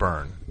Pat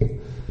Byrne.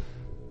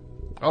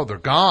 Oh, they're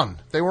gone.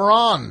 They were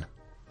on.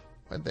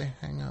 Why'd they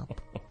hang up?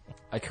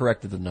 I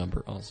corrected the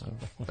number also.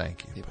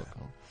 Thank you,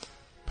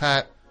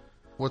 Pat.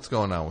 What's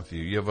going on with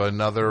you? You have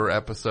another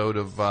episode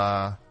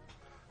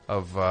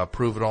of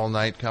Prove It All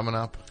Night coming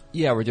up?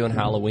 Yeah, we're doing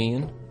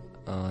Halloween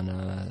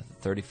on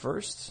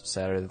 31st,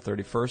 Saturday the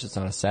 31st. It's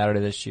on a Saturday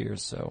this year,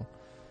 so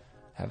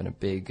having a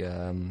big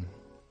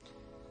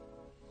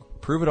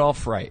Prove It All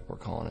Fright, we're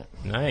calling it.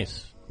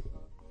 Nice.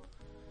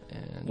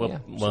 And,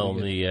 will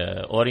the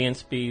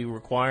audience be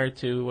required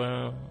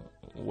to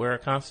wear a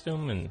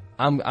costume? And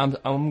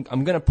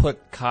I'm gonna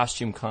put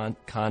costume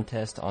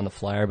contest on the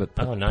flyer, but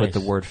put the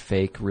word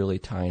fake really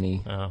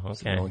tiny, so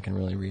no one can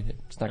really read it.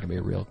 It's not gonna be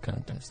a real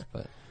contest,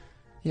 but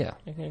yeah,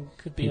 it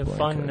could be a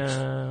fun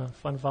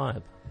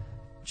vibe.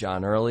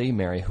 John Early,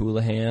 Mary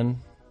Houlihan,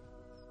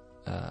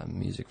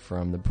 music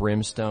from the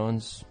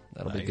Brimstones.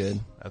 That'll be good.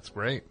 That's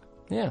great.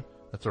 Yeah,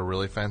 that's a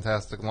really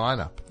fantastic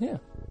lineup. Yeah.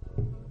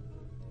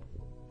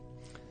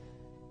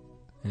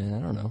 And I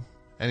don't know.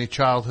 Any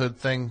childhood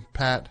thing,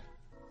 Pat,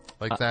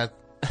 like that?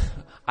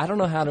 I don't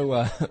know how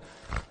to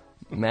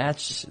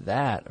match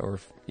that, or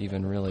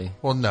even really.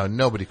 Well, no,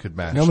 nobody could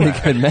match. Nobody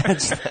could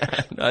match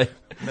that. I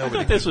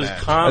thought this was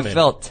common. I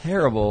felt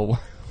terrible.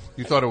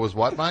 You thought it was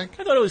what, Mike?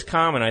 I thought it was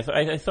common.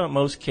 I thought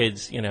most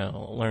kids, you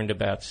know, learned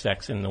about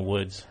sex in the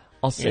woods.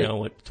 You know,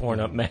 with torn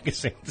up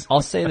magazines.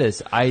 I'll say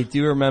this: I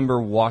do remember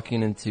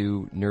walking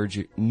into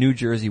New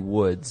Jersey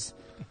woods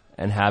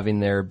and having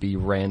there be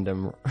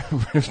random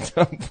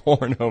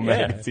porno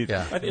magazines.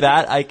 Yeah.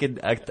 That I could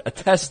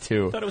attest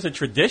to. I thought it was a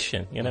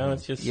tradition, you know,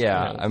 it's just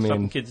I mean,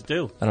 something kids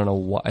do. I don't know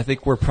why. I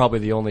think we're probably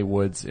the only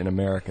woods in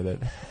America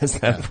that has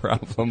that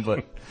problem,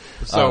 but.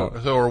 So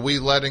are we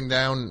letting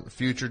down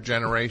future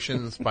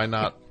generations by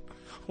not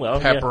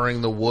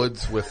peppering the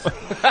woods with.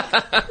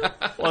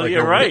 Well,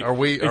 you're right.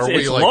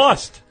 It's like,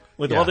 lost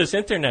with all this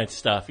internet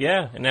stuff,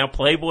 and now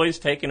Playboy's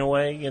taken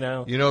away, you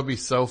know. You know, it'd be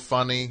so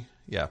funny.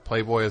 Yeah,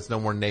 Playboy has no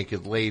more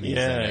naked ladies in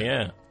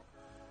it.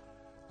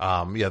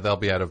 Yeah, they'll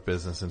be out of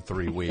business in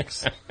 3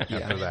 weeks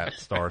after that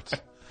starts.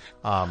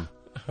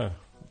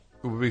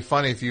 It would be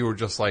funny if you were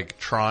just like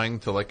trying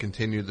to like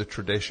continue the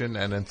tradition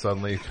and then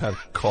suddenly you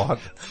got caught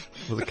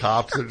with the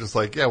cops. They're just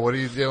like, yeah, what are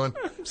you doing?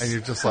 And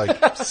you're just like,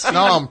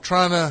 no, I'm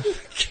trying to,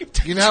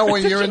 you know,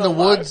 when you're in the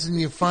woods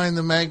and you find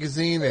the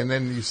magazine and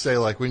then you say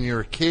like when you're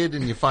a kid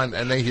and you find,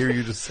 and they hear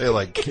you just say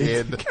like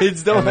kid.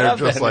 Kids don't and they're have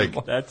just that like,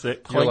 anymore. That's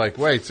it. You're like,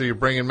 wait, so you're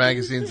bringing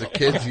magazines to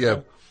kids?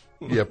 You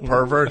You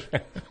pervert.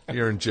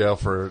 You're in jail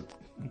for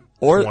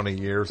 20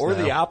 years Or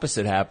now. the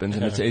opposite happens,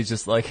 and it's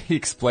just like he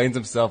explains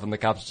himself, and the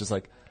cop's just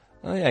like,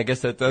 oh yeah, I guess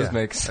that does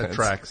make sense. That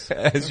tracks.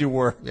 As you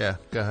were. Yeah,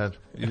 go ahead.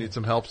 You need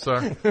some help,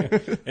 sir?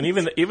 And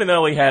even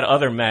though we had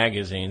other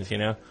magazines,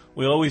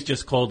 we always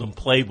just called them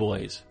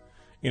Playboys.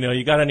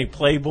 You got any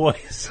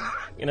Playboys?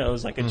 It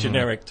was like a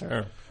generic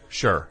term.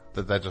 Sure,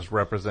 that just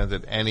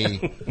represented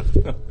any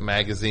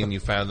magazine you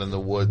found in the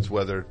woods,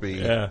 whether it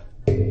be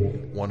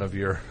one of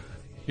your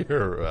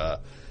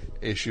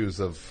issues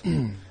of.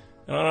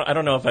 I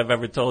don't know if I've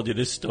ever told you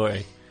this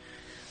story.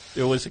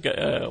 There was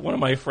one of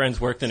my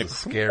friends worked in the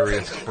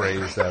scariest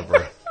phrase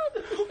ever.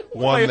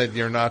 One that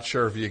you're not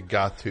sure if you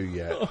got to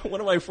yet. One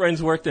of my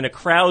friends worked in a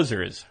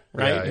Krausers,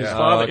 right?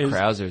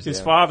 Yeah,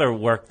 His father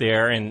worked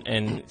there,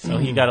 and so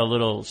he got a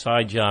little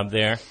side job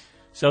there.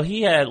 So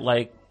he had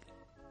like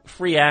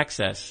free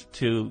access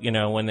to,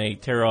 when they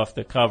tear off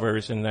the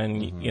covers, and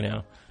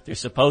then they're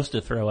supposed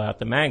to throw out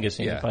the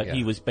magazine, but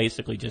he was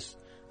basically just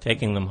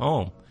taking them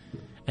home.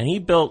 And he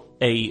built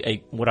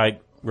a what I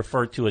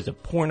refer to as a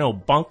porno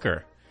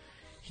bunker.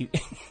 In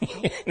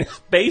his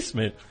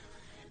basement,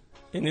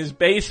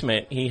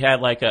 he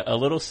had like a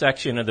little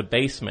section of the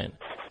basement,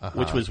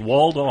 which was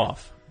walled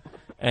off,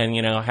 and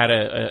had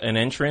an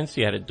entrance.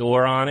 He had a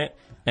door on it,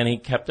 and he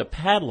kept a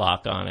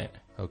padlock on it.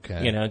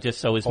 Okay. Just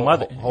so his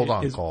mother. Hold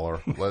on,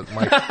 caller. Let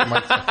Mike,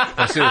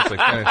 no, seriously,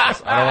 finish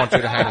this. I don't want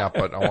you to hang up,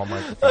 but I want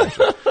Mike to finish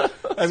it.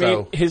 I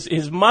mean,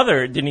 his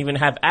mother didn't even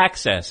have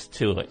access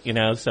to it,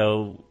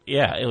 so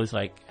yeah, it was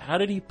like, how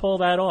did he pull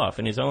that off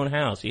in his own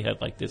house? He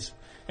had like this,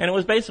 and it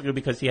was basically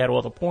because he had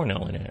all the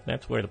porno in it.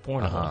 That's where the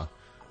porno was.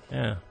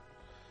 Yeah.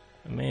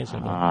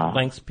 Amazing.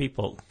 Lengths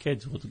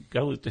kids would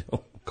go to.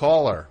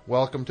 Caller,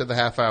 welcome to the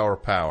Half Hour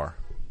Power.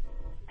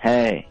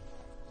 Hey.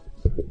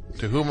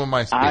 To whom am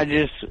I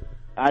speaking?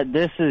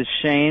 This is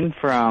Shane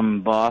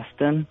from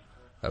Boston.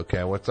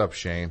 Okay, what's up,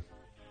 Shane?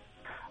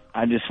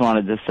 I just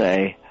wanted to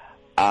say,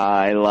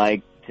 I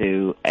like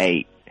to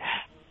eat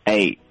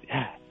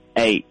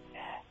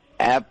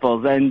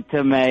apples and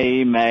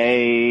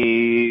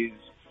tomatoes.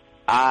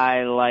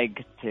 I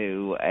like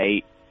to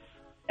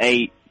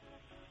eat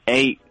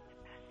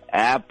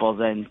apples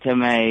and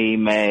tomatoes.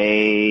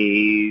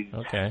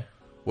 Okay.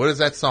 What is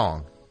that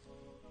song?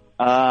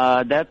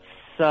 That's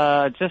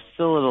just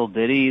a little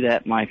ditty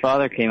that my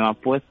father came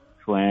up with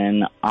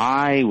when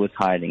I was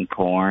hiding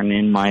porn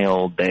in my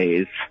old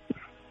days.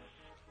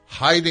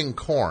 Hiding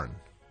corn.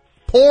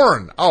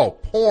 Porn! Oh,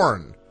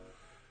 porn.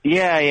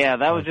 Yeah,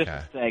 that was just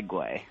a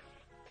segue.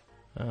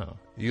 Oh.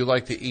 You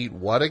like to eat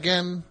what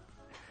again?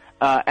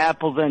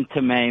 Apples and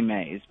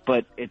tomatoes,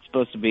 but it's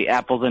supposed to be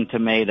apples and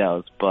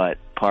tomatoes, but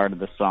part of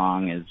the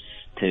song is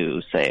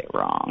to say it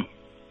wrong.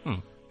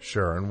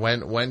 Sure. And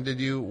when did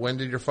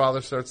your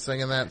father start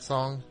singing that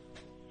song?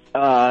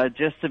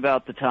 Just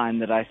about the time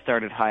that I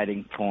started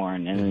hiding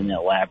porn in an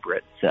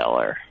elaborate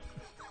cellar.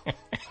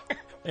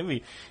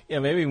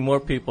 Maybe more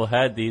people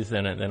had these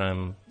than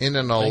I'm in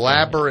an thinking.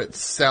 Elaborate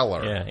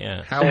cellar.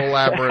 Yeah. How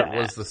elaborate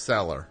was the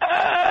cellar?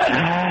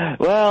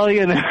 Well,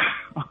 you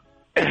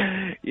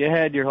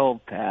had your whole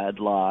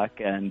padlock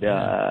and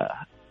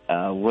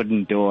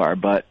wooden door,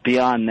 but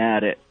beyond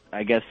that,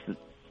 I guess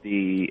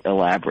the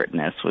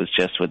elaborateness was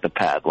just with the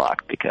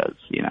padlock because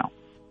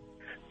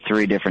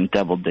 3 different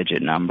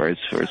double-digit numbers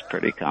was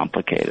pretty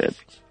complicated.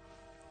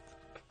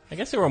 I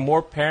guess there were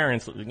more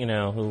parents,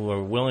 who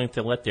were willing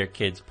to let their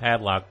kids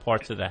padlock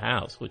parts of the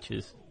house, which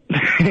is,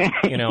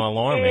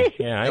 alarming.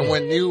 Yeah. And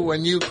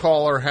when you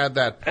caller had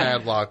that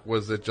padlock,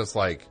 was it just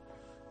like,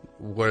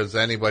 was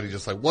anybody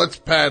just like, what's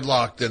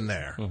padlocked in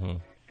there? Mm-hmm.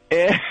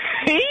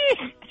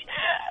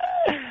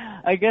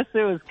 I guess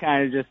it was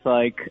kind of just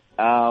like,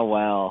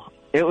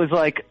 it was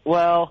like,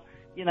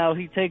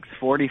 he takes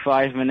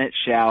 45-minute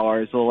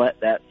showers. We'll let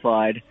that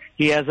slide.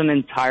 He has an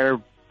entire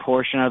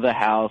portion of the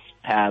house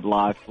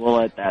padlocked. We'll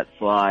let that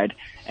slide.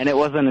 And it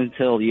wasn't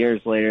until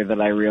years later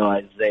that I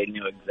realized they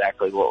knew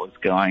exactly what was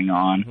going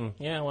on.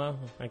 Mm-hmm. Yeah, well,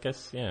 I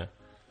guess, yeah.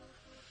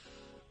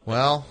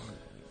 Well,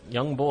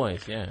 young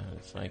boys, yeah.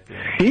 It's like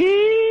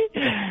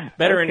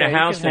better in the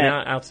house than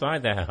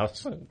outside the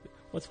house.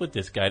 What's with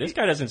this guy? This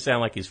guy doesn't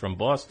sound like he's from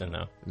Boston,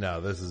 though. No,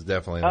 this is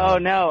definitely not. Oh,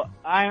 no.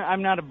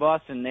 I'm not a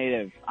Boston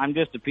native. I'm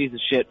just a piece of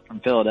shit from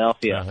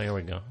Philadelphia. Oh, here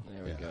we go.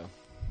 There we go.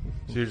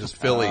 So you're just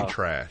Philly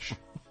trash.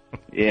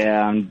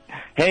 Yeah.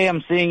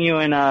 I'm seeing you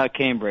in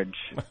Cambridge.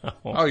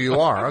 Oh,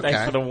 you are? Okay.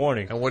 Thanks for the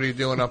warning. And what are you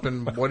doing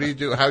what do you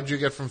do? How'd you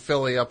get from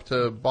Philly up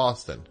to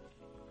Boston?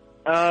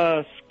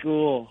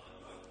 School.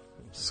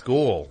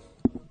 School?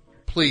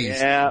 Please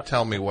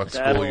tell me what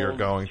school you're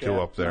going to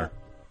up there.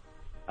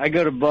 I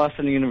go to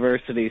Boston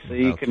University, so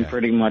you can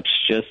pretty much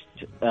just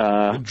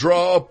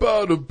drop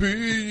out of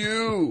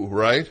BU,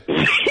 right?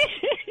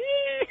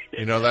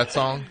 You know that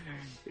song?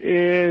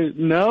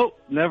 Nope,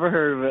 never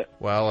heard of it.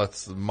 Well,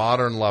 it's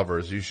Modern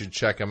Lovers. You should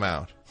check them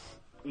out.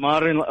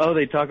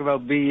 They talk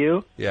about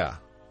BU? Yeah.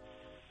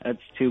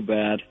 That's too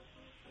bad.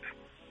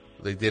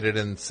 They did it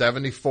in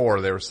 '74.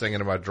 They were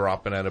singing about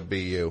dropping out of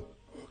BU.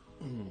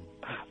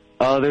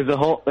 Oh, there's a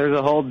whole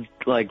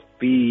like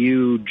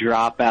BU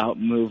dropout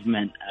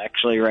movement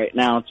actually right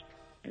now.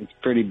 It's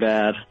pretty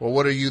bad. Well,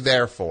 what are you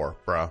there for,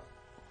 bro?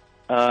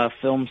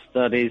 Film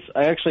studies.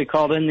 I actually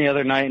called in the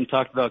other night and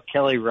talked about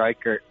Kelly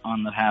Reichardt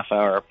on the Half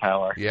Hour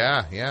Power.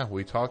 Yeah,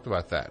 we talked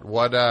about that.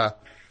 What are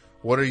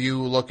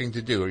you looking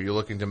to do? Are you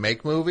looking to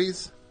make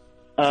movies?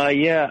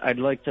 Yeah, I'd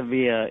like to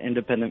be an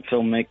independent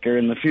filmmaker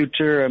in the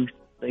future. I'm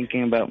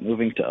thinking about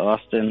moving to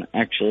Austin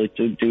actually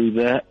to do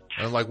that.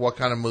 And like, what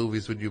kind of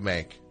movies would you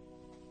make?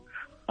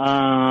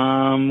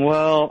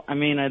 Well, I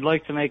mean, I'd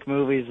like to make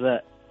movies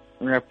that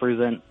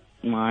represent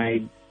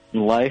my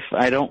life.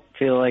 I don't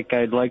feel like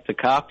I'd like to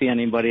copy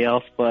anybody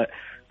else, but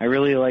I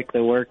really like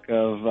the work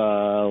of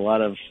a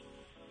lot of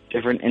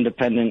different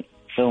independent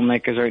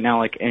filmmakers right now,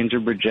 like Andrew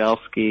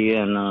Brzezinski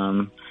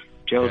and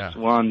Joe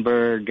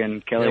Swanberg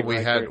and Kelly.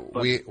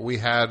 Yeah, we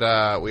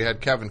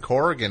had Kevin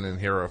Corrigan in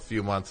here a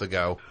few months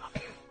ago.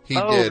 He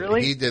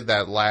did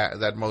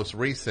that most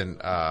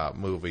recent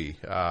movie,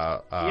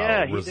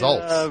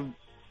 Results.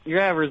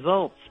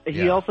 Results.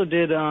 He also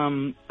did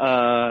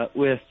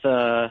with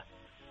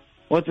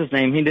what's his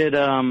name? He did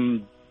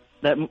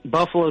that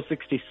Buffalo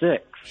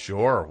 66.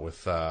 Sure,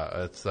 with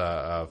it's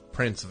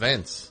Prince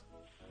Vincent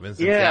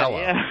Gallo.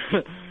 Yeah,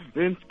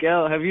 Vince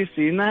Gallo. Have you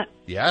seen that?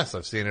 Yes,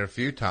 I've seen it a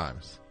few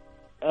times.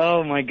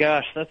 Oh my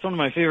gosh, that's one of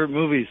my favorite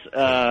movies.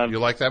 You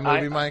like that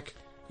movie, Mike?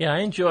 Yeah, I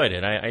enjoyed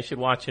it. I should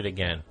watch it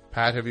again.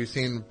 Pat, have you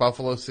seen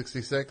Buffalo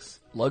 66?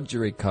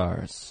 Luxury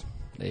cars.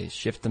 They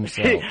shift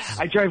themselves.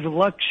 I drive a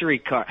luxury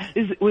car.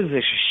 Was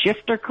this a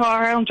shifter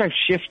car? I don't drive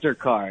shifter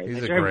cars. I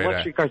drive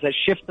luxury cars that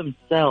shift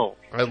themselves.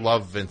 I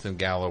love Vincent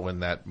Gallo in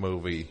that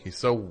movie. He's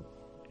so...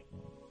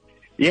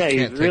 Yeah,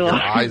 you can't take your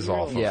eyes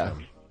off of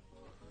him.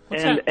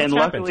 And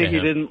luckily he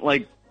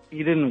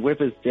didn't whip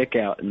his dick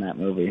out in that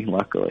movie,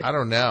 luckily. I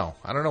don't know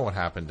what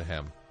happened to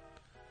him.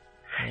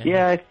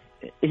 Yeah,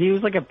 he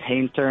was like a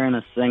painter and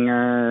a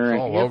singer.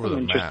 All over the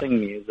map. Interesting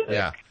music.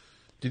 Yeah.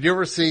 Did you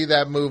ever see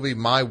that movie,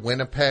 My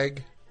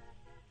Winnipeg?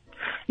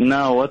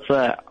 No, what's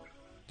that?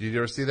 Did you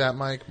ever see that,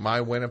 Mike?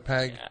 My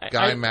Winnipeg?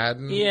 Guy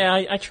Madden? Yeah,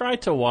 I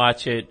tried to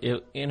watch it.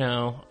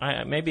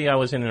 Maybe I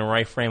was in the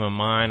right frame of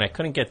mind. I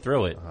couldn't get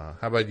through it.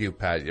 How about you,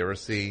 Pat? You ever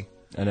see...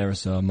 I never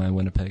saw My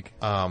Winnipeg.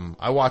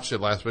 I watched it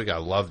last week. I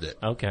loved it.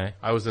 Okay.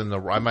 I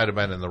might have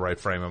been in the right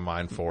frame of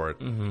mind for it.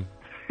 Mm-hmm.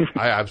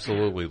 I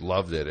absolutely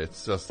loved it.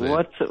 It's just...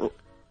 What's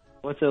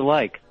it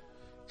like?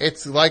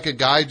 It's like a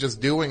guy just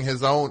doing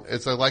his own...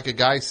 It's like a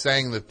guy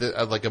saying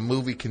that like a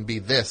movie can be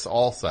this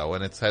also,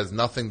 and it has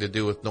nothing to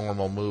do with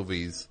normal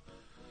movies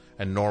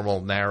and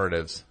normal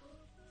narratives.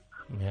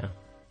 Yeah.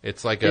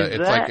 It's like a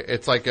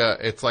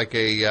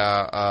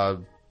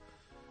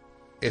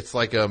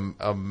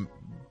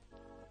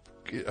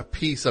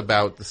piece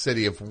about the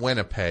city of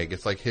Winnipeg.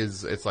 It's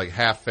like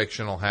half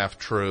fictional, half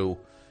true,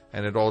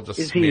 and it all just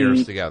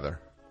smears together.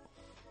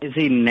 Is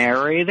he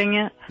narrating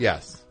it?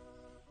 Yes.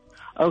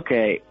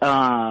 Okay,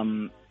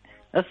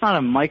 that's not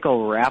a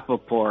Michael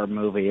Rappaport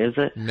movie, is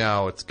it?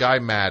 No, it's Guy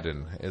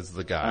Madden is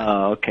the guy.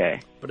 Oh, okay.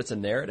 But it's a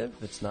narrative?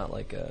 It's not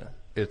like a...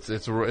 It's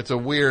a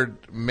weird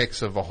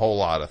mix of a whole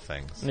lot of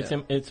things.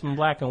 It's in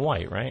black and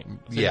white, right?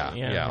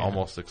 Yeah,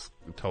 almost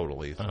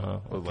totally. Okay.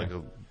 Like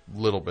a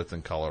little bits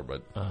in color,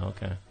 but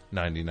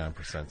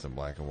 99% in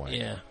black and white.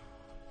 Yeah.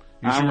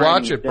 You should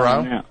watch it,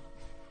 bro. Now.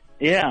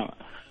 Yeah.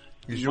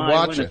 You should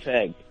watch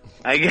Winnipeg.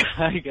 I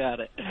got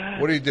it.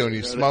 What are you doing?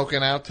 You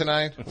smoking out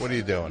tonight? What are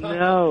you doing?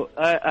 No,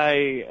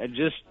 I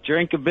just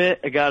drank a bit.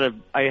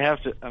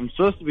 I'm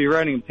supposed to be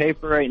writing a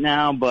paper right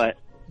now, but...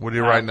 What are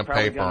you writing a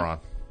paper on?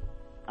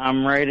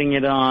 I'm writing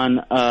it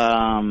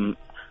on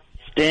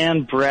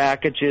Stan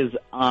Brackage's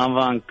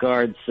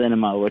avant-garde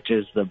cinema, which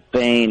is the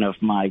bane of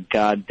my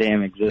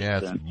goddamn existence.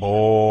 Yeah, it's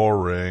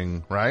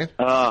boring, right?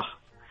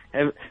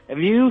 Have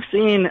you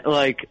seen,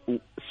 like,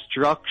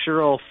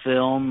 structural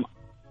film?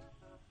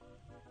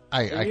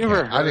 I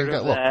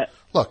can't.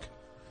 Look,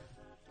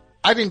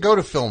 I didn't go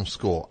to film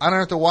school. I don't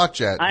have to watch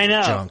that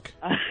junk.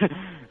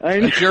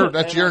 I know.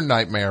 That's your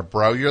nightmare,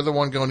 bro. You're the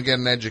one going to get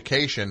an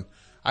education.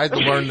 I had to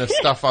learn this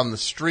stuff on the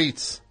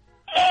streets.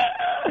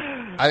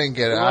 I didn't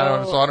get it.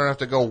 So I don't have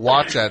to go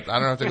watch that. I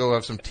don't have to go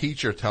have some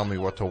teacher tell me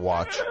what to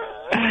watch.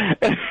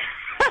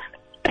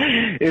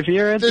 This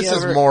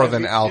is more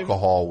than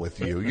alcohol with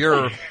you.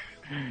 You're...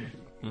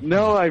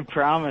 No, I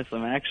promise.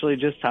 I'm actually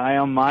just high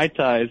on Mai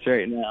Tais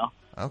right now.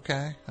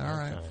 Okay, all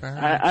right, fair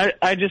enough.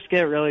 I just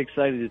get really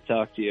excited to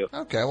talk to you.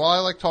 Okay, well, I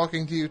like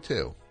talking to you,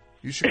 too.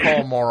 You should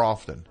call more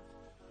often.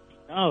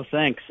 Oh,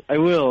 thanks. I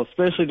will,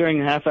 especially during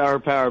the half-hour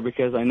power,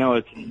 because I know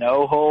it's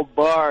no-hold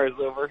bars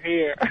over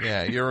here.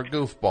 Yeah, you're a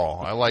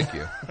goofball. I like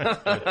you.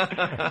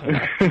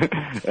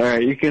 All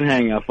right, you can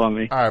hang up on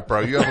me. All right,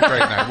 bro, you have a great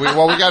night. We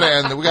got to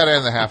end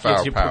the half-hour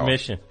power. Gives you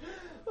permission.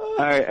 All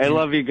right, I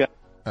love you guys.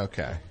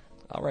 Okay.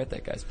 I'll write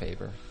that guy's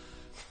paper.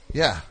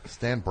 Yeah,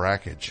 Stan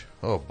Brackage.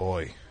 Oh,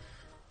 boy.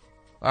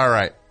 All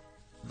right.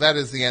 That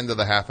is the end of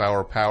the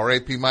half-hour power.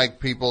 AP Mike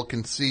people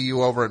can see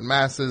you over at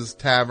Massa's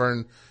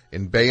Tavern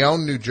in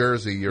Bayonne, New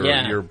Jersey.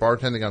 You're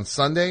bartending on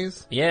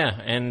Sundays? Yeah,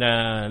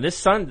 and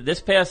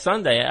this past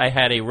Sunday, I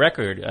had a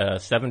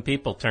record. 7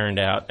 people turned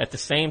out at the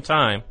same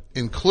time.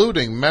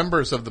 Including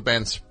members of the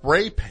band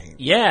Spray Paint.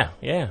 Yeah,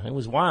 it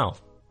was wild.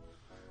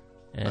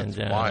 And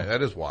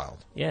that is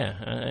wild.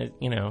 Yeah,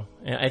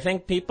 I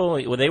think people,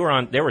 they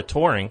were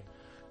touring.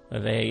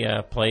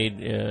 They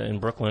played in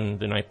Brooklyn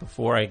the night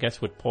before, I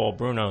guess, with Paul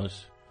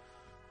Bruno's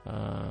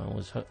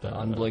the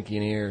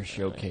Unblinking Ear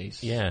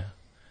showcase. Yeah.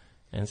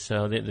 And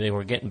so they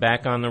were getting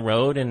back on the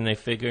road, and they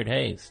figured,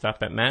 hey,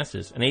 stop at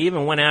Masses. And they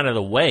even went out of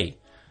the way.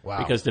 Wow.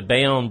 Because the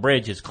Bayonne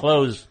Bridge is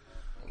closed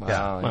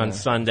on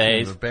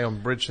Sundays. The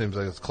Bayonne Bridge seems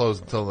like it's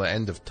closed until the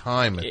end of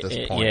time at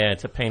this point. Yeah,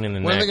 it's a pain in the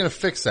neck. When are they going to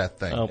fix that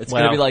thing? It's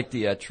going to be like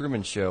the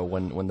Truman Show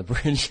when the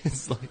bridge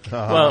is like...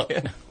 Well,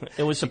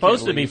 it was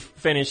supposed to be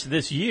finished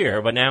this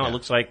year, but now it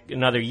looks like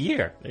another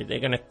year. They're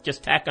going to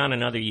just tack on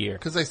another year.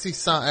 Because I see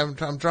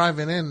I'm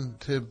driving in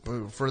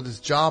for this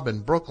job in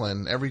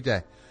Brooklyn every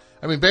day.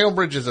 I mean, Bayonne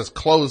Bridge is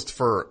closed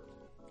for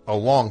a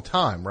long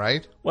time,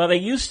 right? Well, they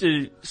used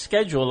to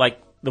schedule,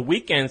 like, the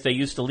weekends they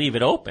used to leave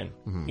it open,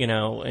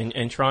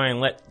 and try and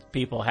let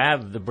people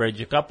have the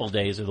bridge a couple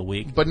days of the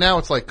week. But now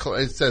it's like,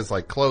 it says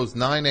like close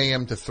 9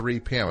 a.m. to 3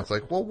 p.m. It's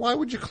like, well, why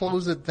would you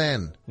close it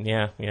then?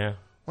 Yeah.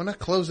 Why not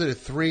close it at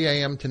 3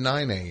 a.m. to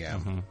 9 a.m.?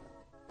 Mm-hmm.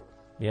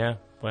 Yeah,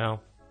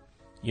 well,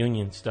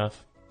 union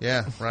stuff.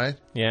 Yeah, right?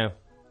 Yeah.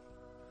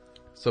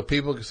 So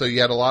you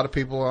had a lot of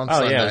people on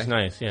Sunday. Oh, yeah, it was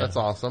nice, yeah. That's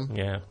awesome.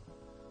 Yeah.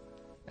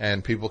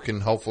 And people can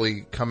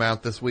hopefully come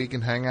out this week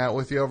and hang out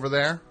with you over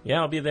there? Yeah,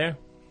 I'll be there.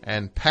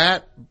 And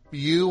Pat,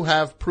 you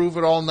have Prove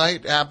It All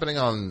Night happening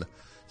on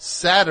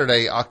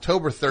Saturday,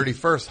 October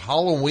 31st,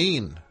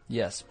 Halloween.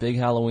 Yes, big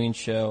Halloween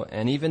show.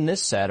 And even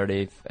this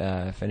Saturday,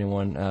 if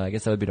anyone, I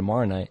guess that would be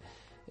tomorrow night,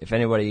 if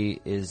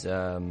anybody is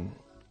home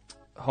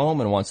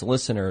and wants to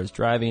listen or is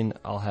driving,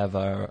 I'll have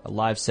a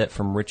live set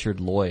from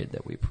Richard Lloyd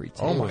that we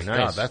pre-taped. Oh my nice.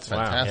 God, that's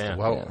fantastic.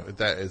 Wow, yeah.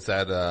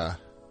 Well,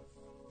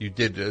 you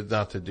did,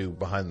 not to do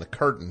behind the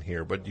curtain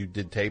here, but you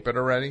did tape it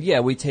already? Yeah,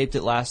 we taped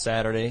it last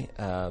Saturday,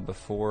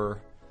 before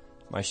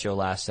my show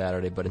last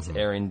Saturday, but it's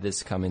airing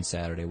this coming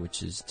Saturday,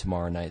 which is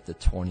tomorrow night, the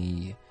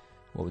 26th.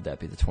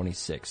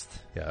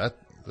 Yeah,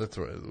 that's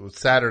right.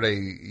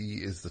 Saturday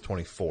is the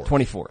 24th.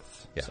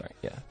 24th. Yeah. Sorry,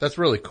 yeah. That's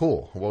really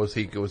cool. Was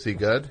he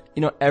good?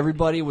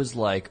 Everybody was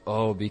like,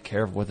 oh, be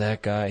careful with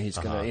that guy. He's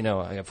gonna,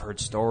 I've heard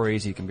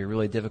stories. He can be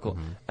really difficult.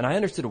 And I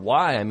understood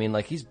why. I mean,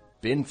 like, he's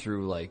been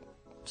through, like,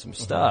 some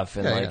stuff,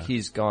 and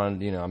he's gone,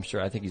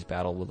 I think he's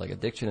battled with like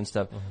addiction and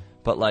stuff,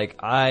 but like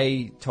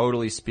I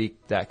totally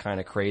speak that kind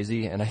of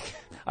crazy, and I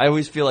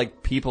always feel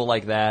like people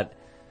like that,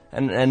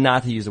 and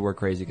not to use the word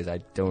crazy because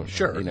I don't,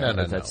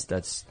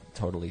 that's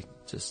totally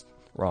just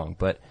wrong,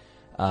 but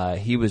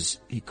he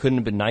couldn't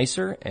have been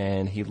nicer,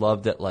 and he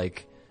loved that,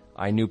 like,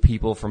 I knew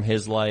people from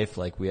his life,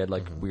 like we had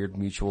like weird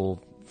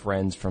mutual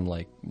friends from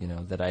like,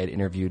 that I had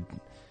interviewed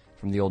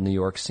from the old New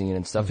York scene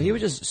and stuff. He was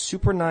just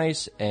super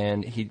nice,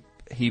 and he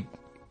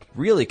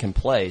really can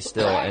play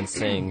still and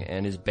sing,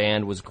 and his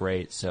band was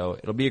great, so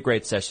it'll be a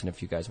great session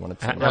if you guys want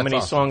to. How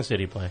many songs did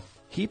he play?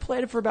 He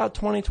played it for about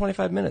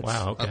 20-25 minutes.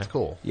 Wow, okay. That's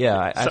cool. Yeah,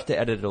 I have to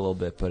edit it a little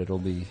bit, but it'll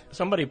be...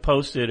 Somebody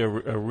posted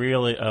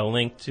a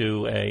link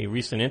to a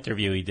recent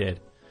interview he did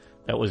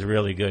that was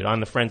really good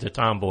on the Friends of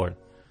Tom board.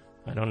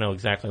 I don't know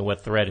exactly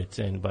what thread it's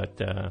in, but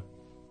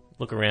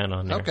look around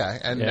on there. Okay,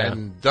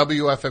 and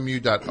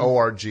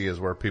WFMU.org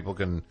is where people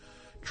can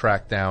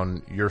track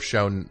down your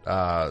show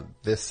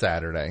this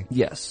Saturday.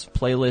 Yes,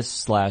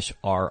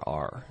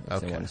 playlist/RR,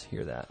 if they want to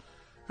hear that.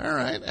 All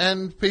right,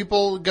 and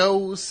people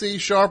go see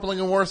Sharpling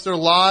and Worcester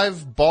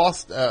live,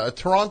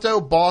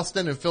 Toronto,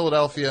 Boston, and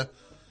Philadelphia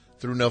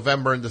through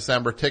November and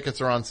December.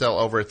 Tickets are on sale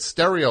over at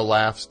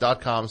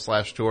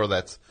stereolaughs.com/tour.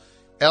 That's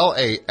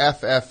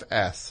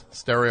LAFFS,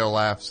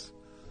 Stereolaughs.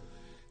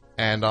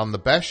 And on the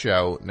Best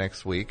Show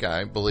next week,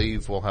 I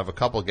believe we'll have a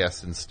couple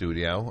guests in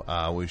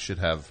studio. We should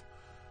have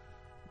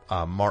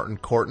Martin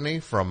Courtney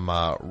from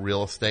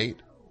Real Estate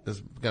is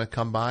going to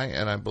come by,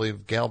 and I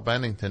believe Gail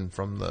Bennington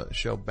from the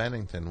show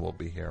Bennington will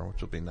be here,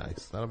 which will be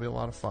nice. That'll be a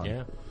lot of fun.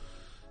 Yeah.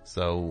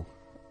 So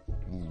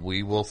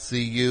we will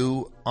see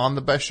you on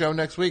the Best Show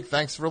next week.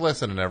 Thanks for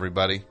listening,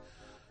 everybody.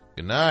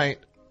 Good night.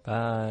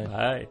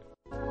 Bye.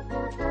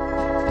 Bye.